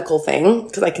a medical thing,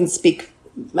 because I can speak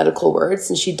medical words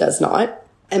and she does not.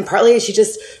 And partly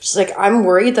she's like, I'm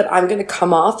worried that I'm going to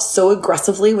come off so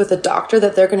aggressively with a doctor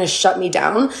that they're going to shut me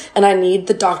down. And I need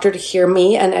the doctor to hear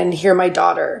me and hear my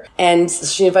daughter. And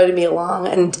she invited me along,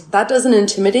 and that doesn't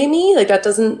intimidate me. Like that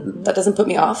doesn't put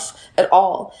me off at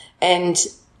all. And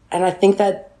I think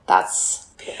that's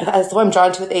what I'm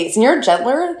drawn to with 8s. And you're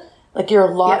gentler. Like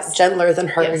you're a lot gentler than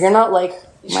her. Yes. You're not like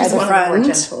my other friend.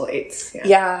 More gentle 8s.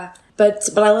 Yeah. But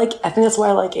I think that's why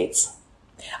I like 8s.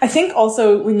 I think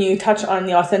also when you touch on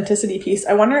the authenticity piece,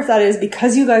 I wonder if that is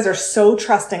because you guys are so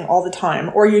trusting all the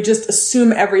time, or you just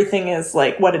assume everything is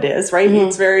like what it is, right? Mm-hmm.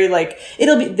 It's very like,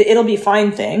 it'll be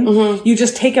fine thing. Mm-hmm. You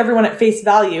just take everyone at face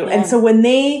value. Yeah. And so when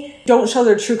they don't show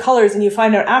their true colors and you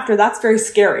find out after, that's very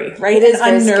scary, right? It is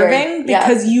and unnerving scary.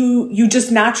 Because you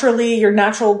just naturally, your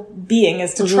natural being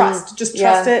is to trust, just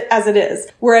trust it as it is.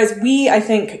 Whereas I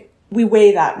think, we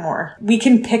weigh that more. We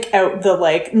can pick out the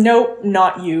like, nope,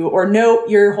 not you, or nope,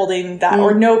 you're holding that,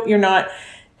 or nope, you're not.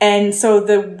 And so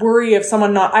the worry of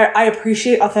someone I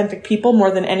appreciate authentic people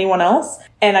more than anyone else.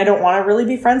 And I don't want to really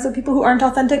be friends with people who aren't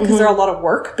authentic because they're a lot of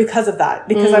work because of that.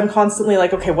 Because I'm constantly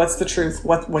like, okay, what's the truth?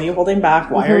 What are you holding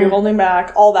back? Why are you holding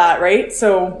back? All that, right?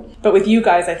 So, but with you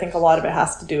guys, I think a lot of it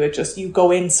has to do with just you go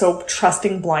in so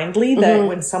trusting blindly that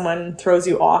when someone throws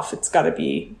you off, it's got to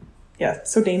be,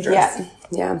 so dangerous.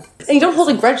 Yeah. And you don't hold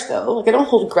a grudge though. Like I don't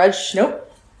hold a grudge. Nope.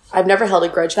 I've never held a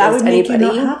grudge that against would make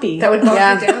anybody. You not happy. That would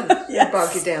bog you down. Yes.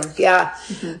 Bog you down. Yeah.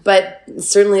 But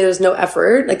certainly there's no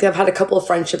effort. Like I've had a couple of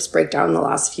friendships break down in the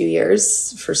last few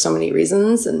years for so many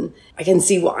reasons, and I can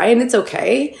see why, and it's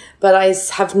okay. But I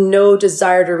have no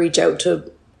desire to reach out to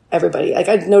everybody. Like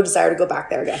I have no desire to go back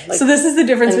there again. Like, so this is the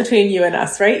difference between you and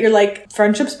us, right? You're like,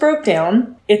 friendships broke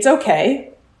down. It's okay.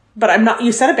 But I'm not,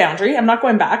 you set a boundary. I'm not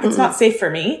going back. It's not safe for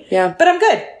me. Yeah. But I'm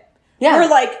good. Yeah. We're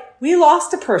like, we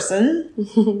lost a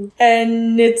person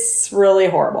and it's really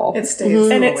horrible. It stays.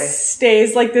 And it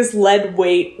stays like this lead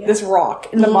weight, this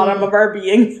rock in the bottom of our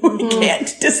being. We can't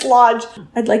dislodge.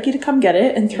 I'd like you to come get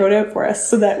it and throw it out for us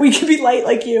so that we can be light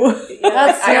like you.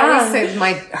 I always say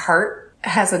my heart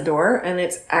has a door and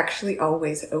it's actually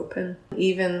always open,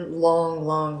 even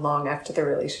long after the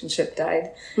relationship died.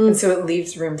 And so it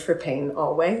leaves room for pain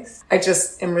always. I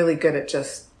just am really good at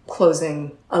just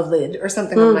closing a lid or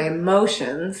something on my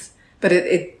emotions, but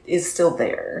it is still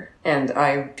there. And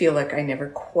I feel like I never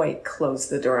quite close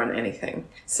the door on anything.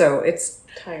 So it's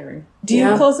tiring. Do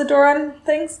you close the door on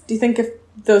things? Do you think if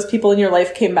those people in your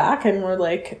life came back and were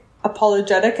like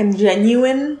apologetic and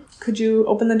genuine, could you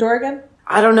open the door again?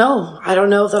 I don't know. I don't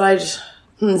know that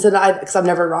because I'm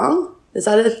never wrong. Is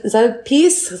that a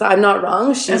piece? Because I'm not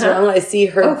wrong. She's wrong. I see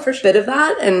her bit of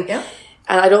that. And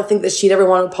I don't think that she'd ever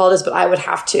want to apologize, but I would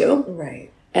have to.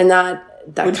 Right. And that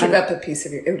would give up a piece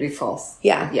of it would be false.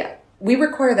 Yeah. Yeah. We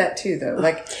require that too, though.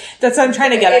 Like that's what I'm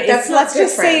trying to get at. Let's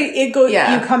just say it goes.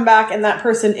 You come back and that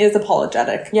person is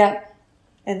apologetic. Yeah.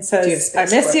 And says, "I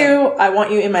miss you. I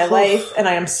want you in my life, and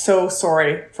I am so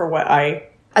sorry for what I."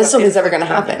 I just don't think it's ever going to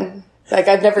happen. Like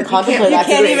I've never contemplated that.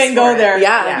 You can't even go there.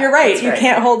 Yeah. You're right. You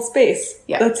can't hold space.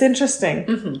 Yeah. That's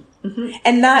interesting.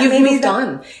 And that you've moved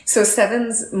on. So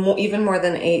 7s, even more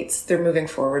than 8s, they're moving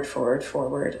forward.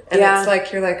 And it's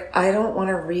like, you're like, I don't want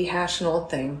to rehash an old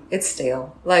thing. It's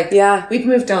stale. Like, we've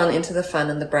moved on into the fun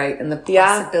and the bright and the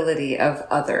possibility of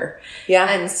other. Yeah.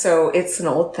 And so it's an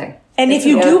old thing. And if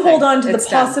you do hold on to the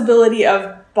possibility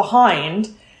of behind,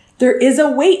 there is a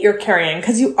weight you're carrying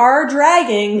because you are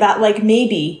dragging that like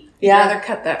maybe. You'd rather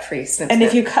cut that free. And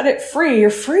if you cut it free, you're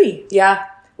free. Yeah.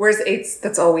 Whereas 8s,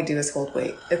 that's all we do is hold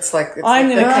weight. It's like... I'm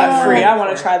going to cut free. I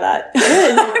want to try that.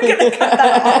 I'm going to cut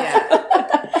that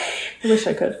off. I wish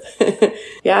I could.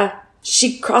 Yeah.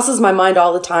 She crosses my mind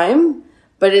all the time,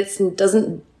 but it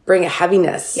doesn't bring a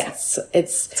heaviness. Yes.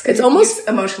 It's almost...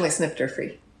 emotionally snipped her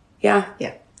free. Yeah.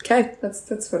 Yeah. Okay.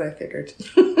 That's what I figured.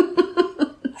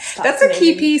 That's a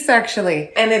key piece,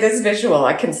 actually. And it is visual.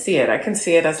 I can see it. I can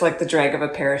see it as like the drag of a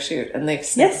parachute, and they've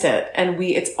snipped it. And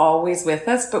it's always with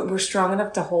us, but we're strong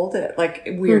enough to hold it, like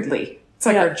weirdly. It's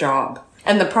like our job.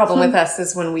 And the problem with us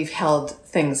is when we've held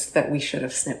things that we should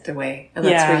have snipped away. And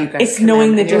that's where you guys it's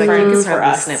knowing the difference for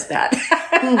us. Snip that.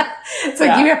 It's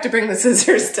like you have to bring the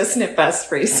scissors to snip us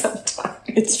free sometimes.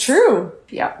 It's true.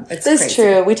 Yeah. It's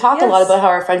true. We talk a lot about how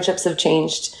our friendships have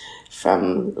changed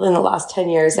from in the last 10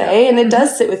 years, And it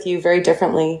does sit with you very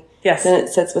differently than it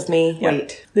sits with me.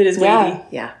 Weight. It is weighty.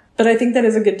 Yeah. But I think that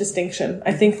is a good distinction.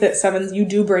 I think that 7s, you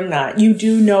do bring that. You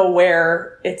do know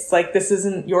where it's like, this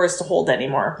isn't yours to hold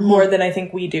anymore, more than I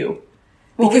think we do.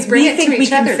 because bring we it think to we each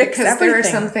can other fix because there are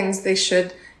everything. some things they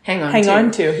should hang Hang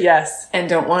on to, yes. and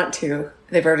don't want to.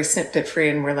 They've already snipped it free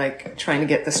and we're like trying to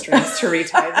get the strings to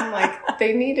retie them. Like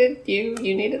they needed you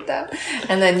needed them.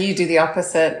 And then you do the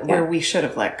opposite where we should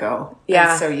have let go.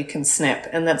 Yeah. And so you can snip.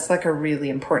 And that's like a really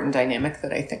important dynamic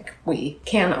that I think we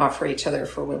can offer each other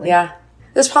if we're willing. Yeah.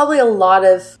 There's probably a lot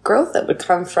of growth that would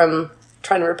come from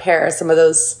trying to repair some of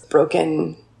those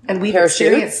broken And we've parachutes,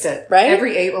 experienced it. right?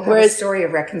 Every 8 will have a Whereas- story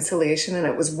of reconciliation and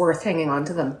it was worth hanging on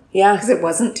to them. Yeah. Because it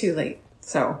wasn't too late.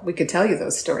 So we could tell you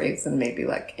those stories and maybe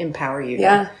like empower you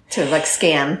to like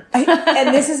scan.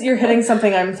 And this is, you're hitting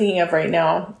something I'm thinking of right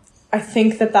now. I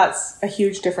think that that's a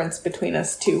huge difference between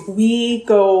us too. We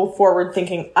go forward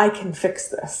thinking, I can fix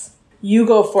this. You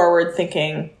go forward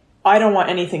thinking, I don't want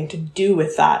anything to do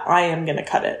with that. I am going to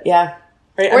cut it. Yeah.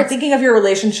 Right. I'm thinking of your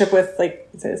relationship with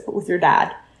with your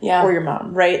dad or your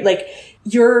mom, right? Like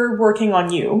you're working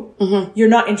on you. Mm-hmm. You're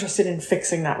not interested in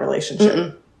fixing that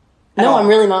relationship. No, I'm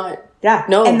really not. Yeah.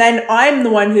 No. And then I'm the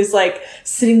one who's like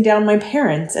sitting down my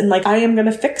parents and like, I am going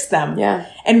to fix them.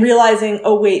 Yeah. And realizing,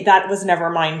 oh wait, that was never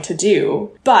mine to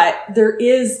do. But there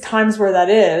is times where that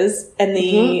is, and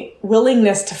the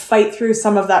willingness to fight through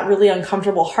some of that really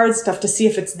uncomfortable, hard stuff to see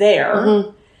if it's there.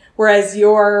 Mm-hmm. Whereas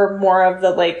you're more of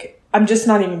the like, I'm just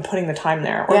not even putting the time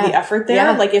there or the effort there.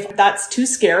 Yeah. Like if that's too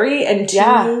scary and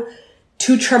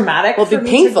too traumatic. Well, it'd be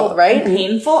painful, right?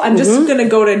 Painful. I'm just going to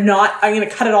go to I'm going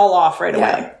to cut it all off right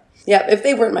away. Yeah, if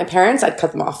they weren't my parents, I'd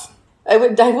cut them off. I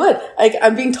would. Like,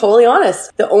 I'm being totally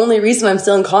honest. The only reason I'm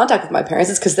still in contact with my parents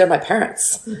is because they're my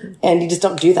parents. Mm-hmm. And you just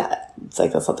don't do that. It's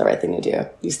like, that's not the right thing to do.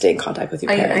 You stay in contact with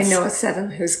your parents. I know a 7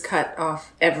 who's cut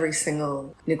off every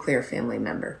single nuclear family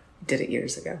member. Did it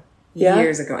years ago. Yeah.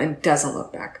 Years ago. And doesn't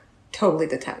look back. Totally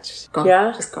detached. Gone.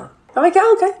 Yeah. Just gone. I'm like,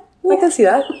 yeah, okay. I can see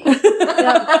that.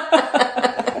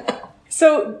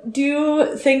 So do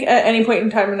you think at any point in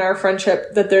time in our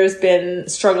friendship that there's been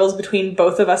struggles between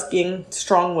both of us being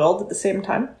strong-willed at the same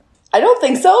time? I don't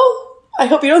think so. I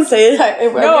hope you don't say it.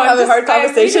 We're having a hard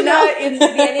conversation now. In the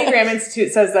Enneagram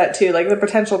Institute says that too, like the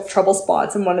potential trouble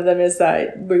spots. And one of them is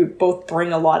that we both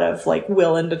bring a lot of like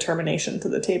will and determination to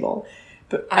the table.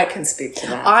 But I can speak to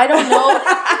that. I don't know.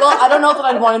 Well, I don't know that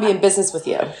I'd want to be in business with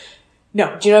you.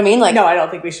 No. Do you know what I mean? Like, no, I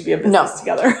don't think we should be in business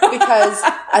together. Because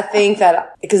I think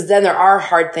because then there are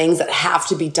hard things that have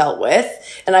to be dealt with.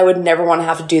 And I would never want to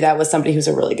have to do that with somebody who's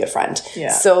a really good friend.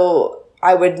 Yeah. So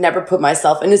I would never put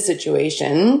myself in a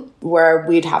situation where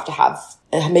we'd have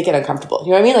to make it uncomfortable.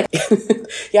 You know what I mean?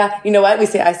 Like, yeah, you know what?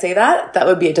 I say that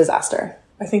would be a disaster.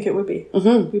 I think it would be.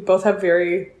 Mm-hmm. We both have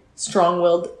very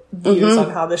strong-willed views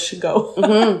on how this should go.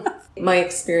 Mm-hmm. My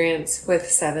experience with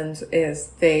 7s is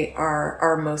they are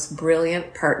our most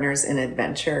brilliant partners in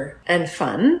adventure and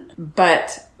fun,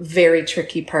 but very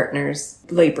tricky partners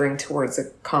laboring towards a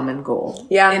common goal.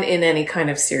 Yeah. In any kind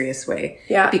of serious way.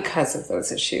 Yeah. Because of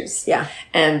those issues. Yeah.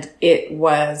 And it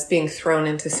was being thrown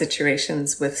into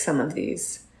situations with some of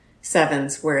these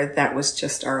 7s where that was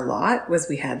just our lot, was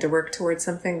we had to work towards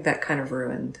something that kind of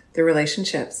ruined the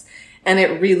relationships. And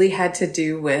it really had to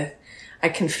do with, I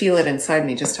can feel it inside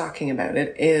me just talking about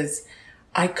it, is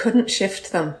I couldn't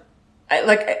shift them.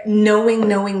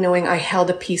 Knowing I held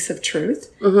a piece of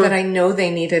truth that I know they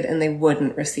needed and they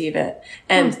wouldn't receive it.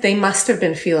 And they must have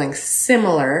been feeling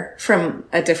similar from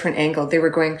a different angle. They were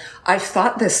going, I've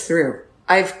thought this through.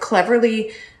 I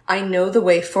know the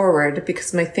way forward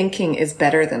because my thinking is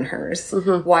better than hers.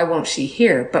 Mm-hmm. Why won't she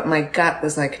hear? But my gut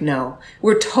was like, no,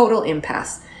 we're total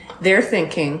impasse. Their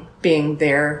thinking being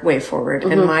their way forward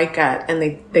and my gut, and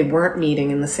they weren't meeting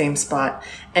in the same spot.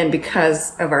 And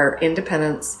because of our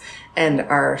independence and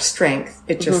our strength,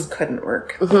 it just couldn't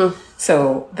work. Mm-hmm.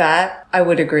 So that, I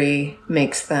would agree,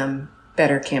 makes them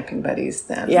better camping buddies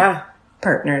than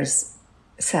partners,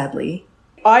 sadly.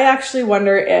 I actually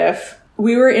wonder if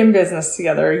we were in business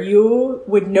together, you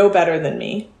would know better than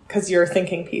me because your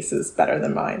thinking piece is better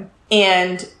than mine.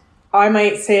 And I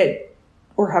might say it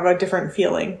or have a different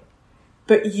feeling.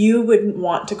 But you wouldn't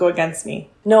want to go against me.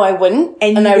 No, I wouldn't.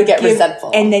 And I would get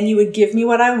resentful. And then you would give me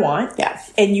what I want. Yeah.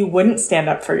 And you wouldn't stand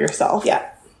up for yourself. Yeah.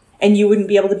 And you wouldn't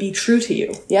be able to be true to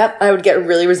you. Yep. I would get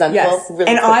really resentful. Yes. Really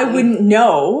and quickly. I wouldn't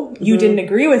know you didn't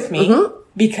agree with me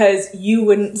because you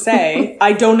wouldn't say,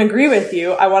 I don't agree with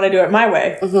you. I want to do it my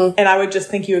way. And I would just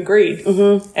think you agreed.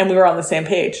 And we were on the same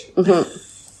page.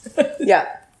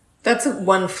 Yeah. That's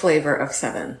one flavor of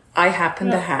 7. I happen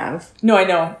to have... No, I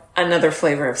know. Another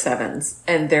flavor of 7s.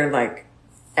 And they're like,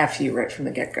 F you right from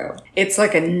the get-go. It's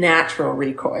like a natural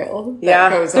recoil that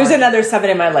goes There's on. another 7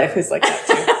 in my life who's like that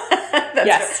too.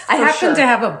 Yes. I happen to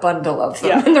have a bundle of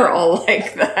them. And they're all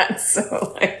like that.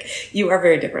 So, like, you are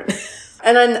very different.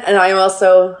 And I'm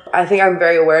also, I think I'm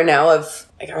very aware now of,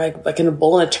 like in a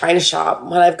bowl in a china shop,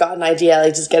 when I've got an idea,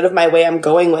 like just get out of my way, I'm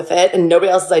going with it, and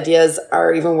nobody else's ideas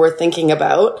are even worth thinking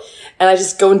about. And I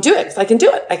just go and do it, because I can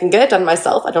do it. I can get it done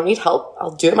myself. I don't need help.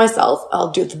 I'll do it myself.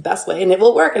 I'll do it the best way, and it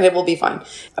will work, and it will be fine.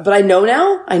 But I know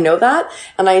now, I know that,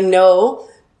 and I know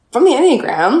from the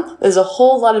Enneagram, there's a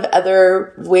whole lot of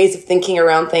other ways of thinking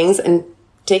around things and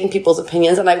taking people's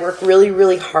opinions, and I work really,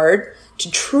 really hard to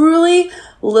truly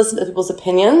listen to people's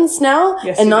opinions now,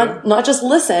 and not just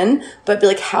listen, but be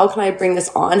like, how can I bring this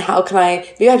on? How can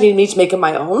maybe I need to make it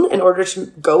my own in order to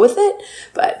go with it.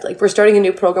 But like, we're starting a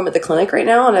new program at the clinic right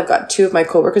now, and I've got 2 of my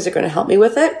coworkers that are going to help me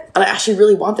with it. And I actually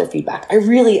really want their feedback. I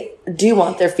really do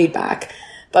want their feedback,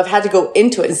 but I've had to go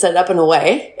into it and set it up in a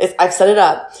way. I've set it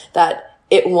up that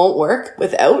it won't work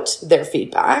without their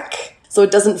feedback. So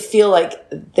it doesn't feel like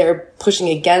they're pushing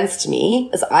against me,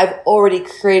 as I've already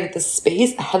created the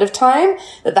space ahead of time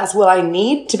that's what I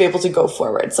need to be able to go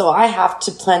forward. So I have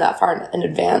to plan that far in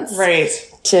advance. Right.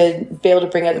 To be able to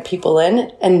bring other people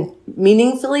in and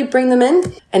meaningfully bring them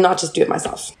in and not just do it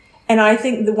myself. And I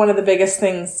think that one of the biggest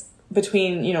things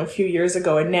between, a few years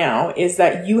ago and now is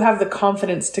that you have the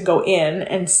confidence to go in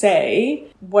and say,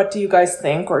 what do you guys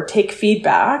think? Or take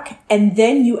feedback. And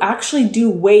then you actually do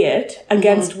weigh it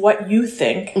against what you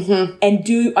think. And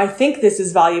do I think this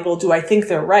is valuable? Do I think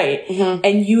they're right?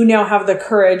 And you now have the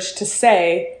courage to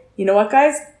say, you know what,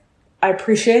 guys? I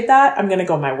appreciate that. I'm going to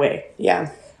go my way.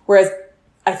 Yeah. Whereas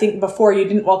I think before you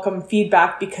didn't welcome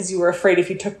feedback because you were afraid if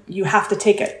you have to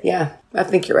take it. Yeah, I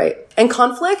think you're right. And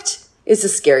conflict is the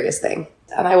scariest thing.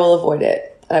 And I will avoid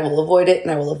it. And I will avoid it. And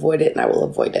I will avoid it. And I will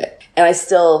avoid it. And I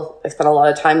spend a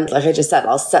lot of time, like I just said,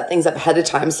 I'll set things up ahead of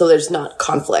time so there's not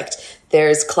conflict.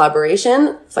 There's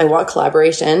collaboration. So I want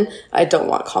collaboration. I don't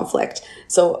want conflict.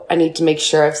 So I need to make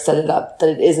sure I've set it up that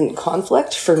it isn't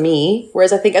conflict for me.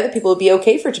 Whereas I think other people would be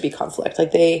okay for it to be conflict.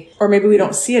 Or maybe we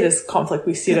don't see it as conflict.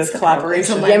 We see it as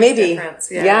collaboration. Yeah, maybe.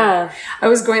 Yeah. I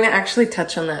was going to actually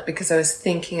touch on that because I was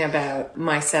thinking about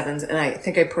my 7s, and I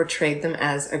think I portrayed them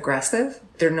as aggressive.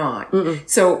 They're not.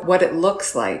 So what it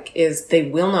looks like is they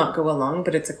will not go along,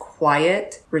 but it's a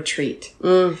quiet retreat.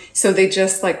 So they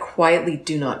just quietly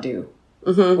do not do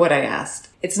what I asked.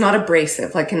 It's not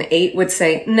abrasive. Like an 8 would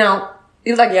say, no.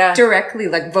 Directly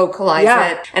vocalize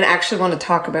it and actually want to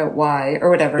talk about why or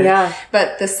whatever. Yeah.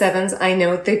 But the 7s, I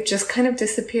know they've just kind of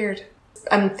disappeared.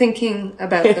 I'm thinking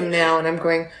about them now and I'm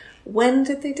going, when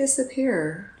did they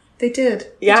disappear? They did.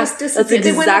 Yeah. They just disappeared.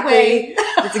 They went away.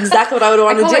 That's exactly what I would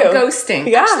want to do. I call it ghosting.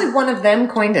 Yeah. Actually, one of them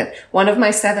coined it. One of my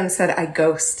 7s said, I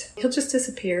ghost. He'll just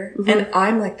disappear. And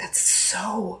I'm like, that's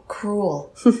so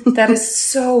cruel. That is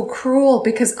so cruel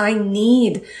because I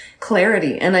need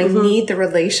clarity and I need the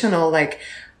relational,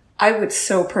 I would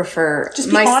so prefer just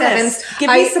be my honest. 7s. Give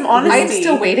me some honesty. I'm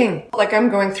still waiting. I'm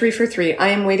going 3 for 3. I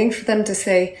am waiting for them to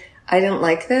say, I didn't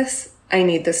like this. I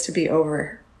need this to be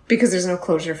over. Because there's no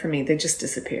closure for me. They just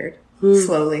disappeared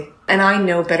slowly. And I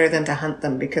know better than to hunt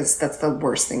them because that's the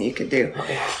worst thing you could do.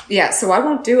 Yeah, so I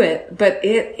won't do it, but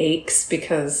it aches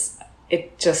because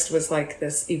it just was like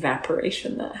this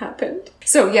evaporation that happened.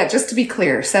 So yeah, just to be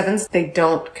clear, 7s, they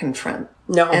don't confront.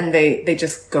 No. And they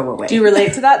just go away. Do you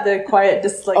relate to that? The quiet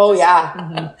dislike? Oh,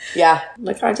 yeah. Yeah.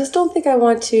 I just don't think I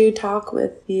want to talk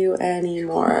with you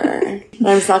anymore. I'm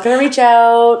just not going to reach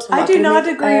out. I do not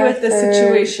agree with this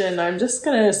situation. I'm just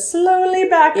going to slowly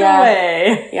back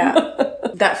away. Yeah.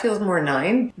 That feels more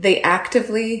 9. They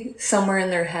actively, somewhere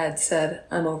in their head, said,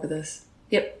 I'm over this.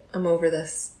 Yep, I'm over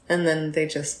this. And then they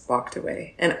just walked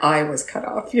away. And I was cut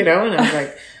off, and I was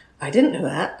like... I didn't know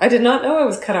that. I did not know I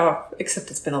was cut off, except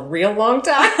it's been a real long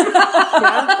time.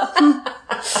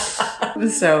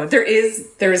 So there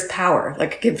is power. I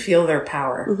can feel their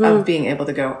power of being able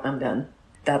to go, I'm done.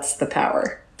 That's the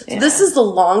power. Yeah. This is the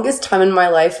longest time in my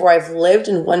life where I've lived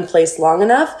in one place long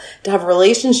enough to have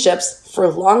relationships for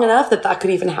long enough that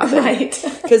could even happen. Right.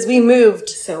 Because we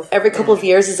moved every couple of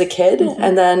years as a kid.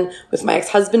 And then with my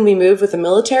ex-husband, we moved with the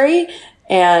military.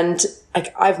 And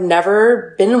I've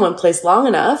never been in one place long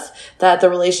enough that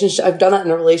I've done that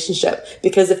in a relationship.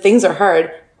 Because if things are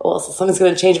hard, well, so something's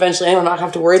going to change eventually. I don't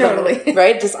have to worry about it,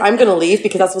 right? Just, I'm going to leave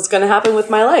because that's what's going to happen with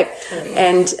my life. Totally.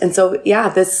 And so, yeah,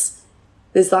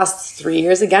 these last 3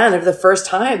 years again are the first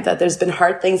time that there's been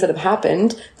hard things that have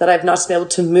happened that I've not been able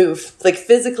to move,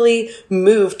 physically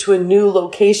move to a new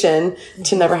location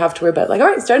to never have to worry about all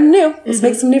right, start anew. Let's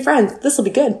make some new friends. This will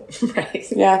be good. Right.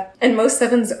 Yeah. And most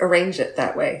 7s arrange it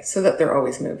that way so that they're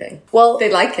always moving. Well, they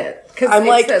like it. I'm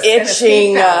like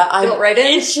itching. I'm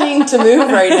itching to move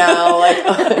right now. Like,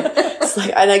 it's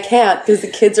like, and I can't because the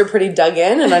kids are pretty dug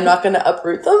in, and I'm not going to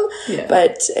uproot them. Yeah.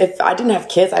 But if I didn't have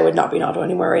kids, I would not be in Ottawa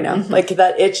anymore right now. Like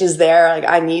that itch is there. Like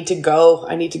I need to go.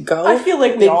 I feel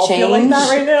like we all feel like that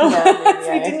right now. Yeah, if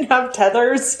we didn't have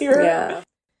tethers here. Yeah.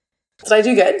 Did I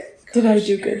do good? Did I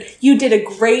do good? You did a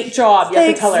great job. You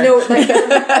have to tell her. No, like,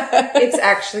 it's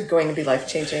actually going to be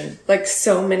life-changing. Like,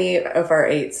 so many of our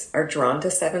 8s are drawn to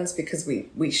 7s because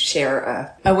we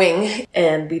share a wing,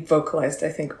 and we vocalized, I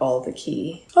think, all the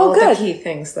key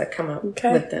things that come up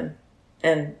with them.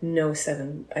 And no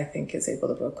 7, I think, is able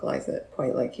to vocalize it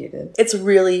quite like you did. It's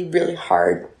really, really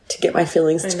hard to get my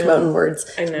feelings to come out in words.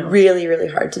 I know. Really, really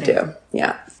hard to do.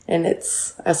 Yeah. And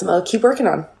it's something I'll keep working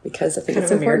on because I think it's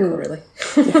important. Miracle,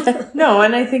 really. No,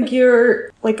 and I think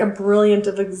you're like a brilliant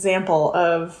example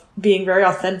of being very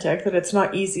authentic, that it's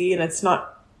not easy and it's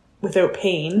not without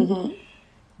pain,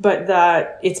 but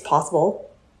that it's possible.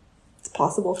 It's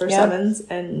possible for 7s,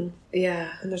 and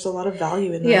there's a lot of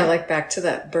value in that. Yeah, like back to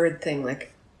that bird thing,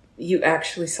 like you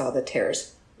actually saw the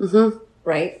tears.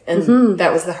 Right? And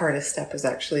that was the hardest step, is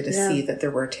actually to see that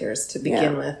there were tears to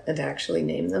begin with and to actually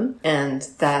name them. And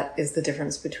that is the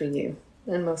difference between you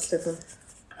and most of them.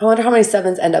 I wonder how many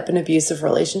 7s end up in abusive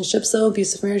relationships, though,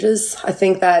 abusive marriages. I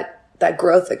think that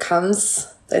growth that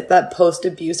comes, that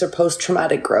post-abuse or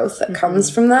post-traumatic growth that comes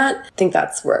from that, I think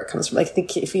that's where it comes from. Like, I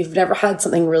think if you've never had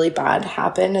something really bad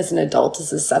happen as an adult,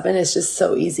 as a 7, it's just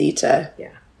so easy to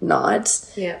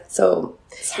not. Yeah. So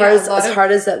as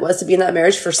hard as it was to be in that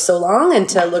marriage for so long, and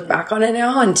to look back on it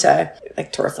now and to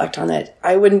reflect on it,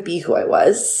 I wouldn't be who I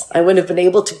was. I wouldn't have been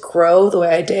able to grow the way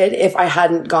I did if I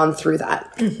hadn't gone through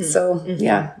that. So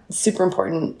yeah, it's super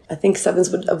important. I think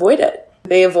 7s would avoid it.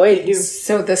 They avoid you.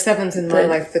 So the 7s in my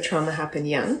life, the trauma happened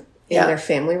young in their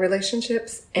family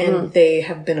relationships, and they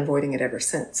have been avoiding it ever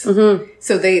since.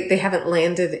 So they haven't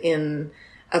landed in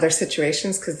other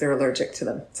situations because they're allergic to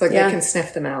them. It's like they can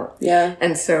sniff them out. Yeah.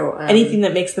 And so anything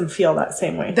that makes them feel that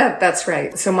same way. That's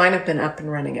right. So mine have been up and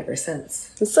running ever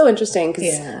since. It's so interesting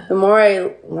because the more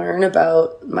I learn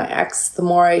about my ex, the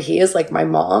more he is like my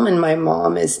mom, and my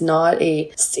mom is not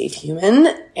a safe human.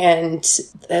 And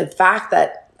the fact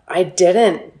that I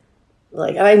didn't,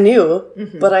 and I knew,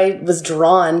 but I was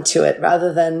drawn to it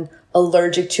rather than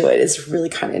allergic to it is really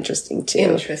kind of interesting too.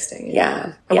 Interesting.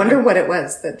 Yeah. I wonder what it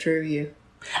was that drew you.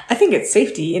 I think it's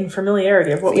safety and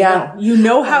familiarity of what we know. You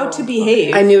know how to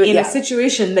behave in a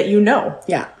situation that you know.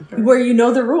 Yeah. Where you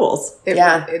know the rules.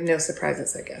 No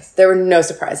surprises, I guess. There were no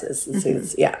surprises.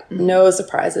 No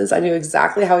surprises. I knew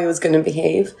exactly how he was going to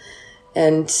behave.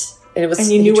 And it was,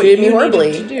 and he treated me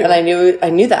horribly. And I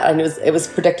knew that. I knew it was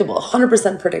predictable,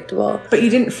 100% predictable. But you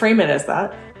didn't frame it as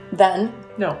that. Then?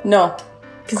 No.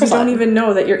 Because you don't even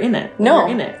know that you're in it. No. You're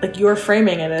in it. Like, you're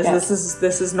framing it as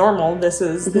this is normal. This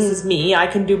is me. I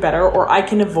can do better, or I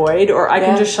can avoid, or I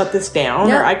can just shut this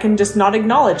down, or I can just not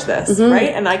acknowledge this, right?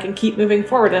 And I can keep moving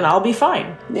forward, and I'll be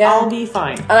fine. Yeah. I'll be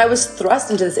fine. And I was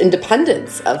thrust into this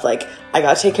independence of like, I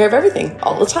gotta take care of everything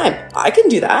all the time. I can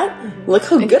do that. Look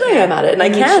how good I am at it, and I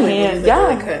can.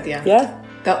 Yeah.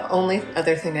 The only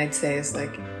other thing I'd say is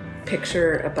like,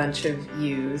 picture a bunch of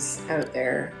yous out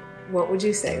there. What would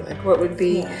you say? Like, what would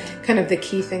be kind of the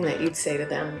key thing that you'd say to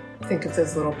them? Think of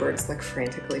those little birds like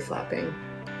frantically flapping.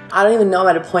 I don't even know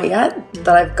I'm at a point yet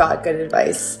that I've got good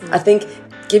advice. I think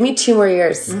give me 2 more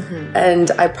years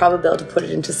and I'd probably be able to put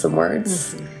it into some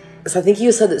words. So I think you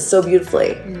said it so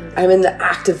beautifully. I'm in the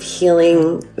active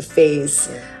healing phase,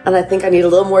 and I think I need a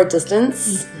little more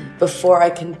distance before I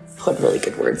can put really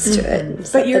good words to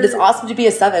it. But it's awesome to be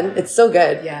a 7. It's so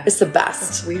good. Yeah. It's the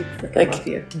best. We love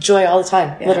you. Joy all the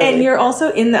time. Yeah. Literally. And you're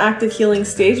also in the active healing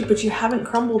stage, but you haven't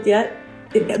crumbled yet.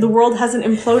 The world hasn't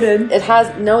imploded. It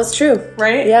has. No, it's true.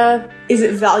 Right? Yeah. Is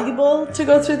it valuable to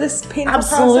go through this painful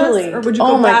Absolutely. process? Or would you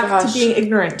go back to being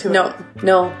ignorant to it?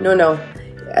 No.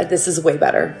 This is way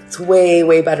better. It's way,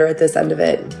 way better at this end of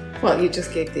it. Well, you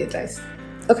just gave the advice.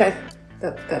 Okay.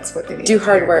 That's what they need. Do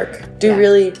hard work.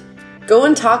 Really... Go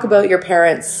and talk about your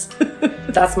parents.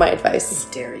 That's my advice.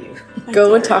 I dare you.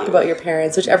 Go and talk about your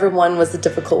parents, whichever one was the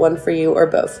difficult one for you, or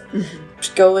both.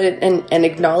 Just go and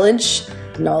acknowledge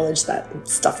that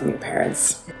stuff from your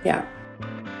parents. Yeah.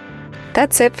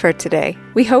 That's it for today.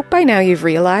 We hope by now you've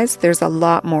realized there's a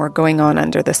lot more going on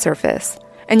under the surface,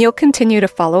 and you'll continue to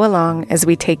follow along as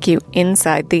we take you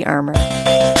inside the armor.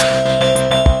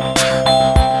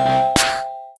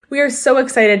 We are so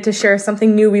excited to share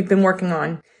something new we've been working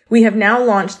on. We have now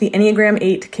launched the Enneagram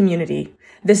 8 community.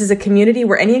 This is a community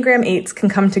where Enneagram 8s can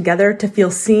come together to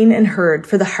feel seen and heard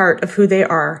for the heart of who they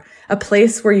are, a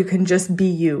place where you can just be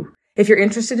you. If you're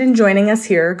interested in joining us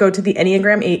here, go to the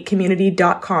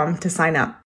Enneagram8community.com to sign up.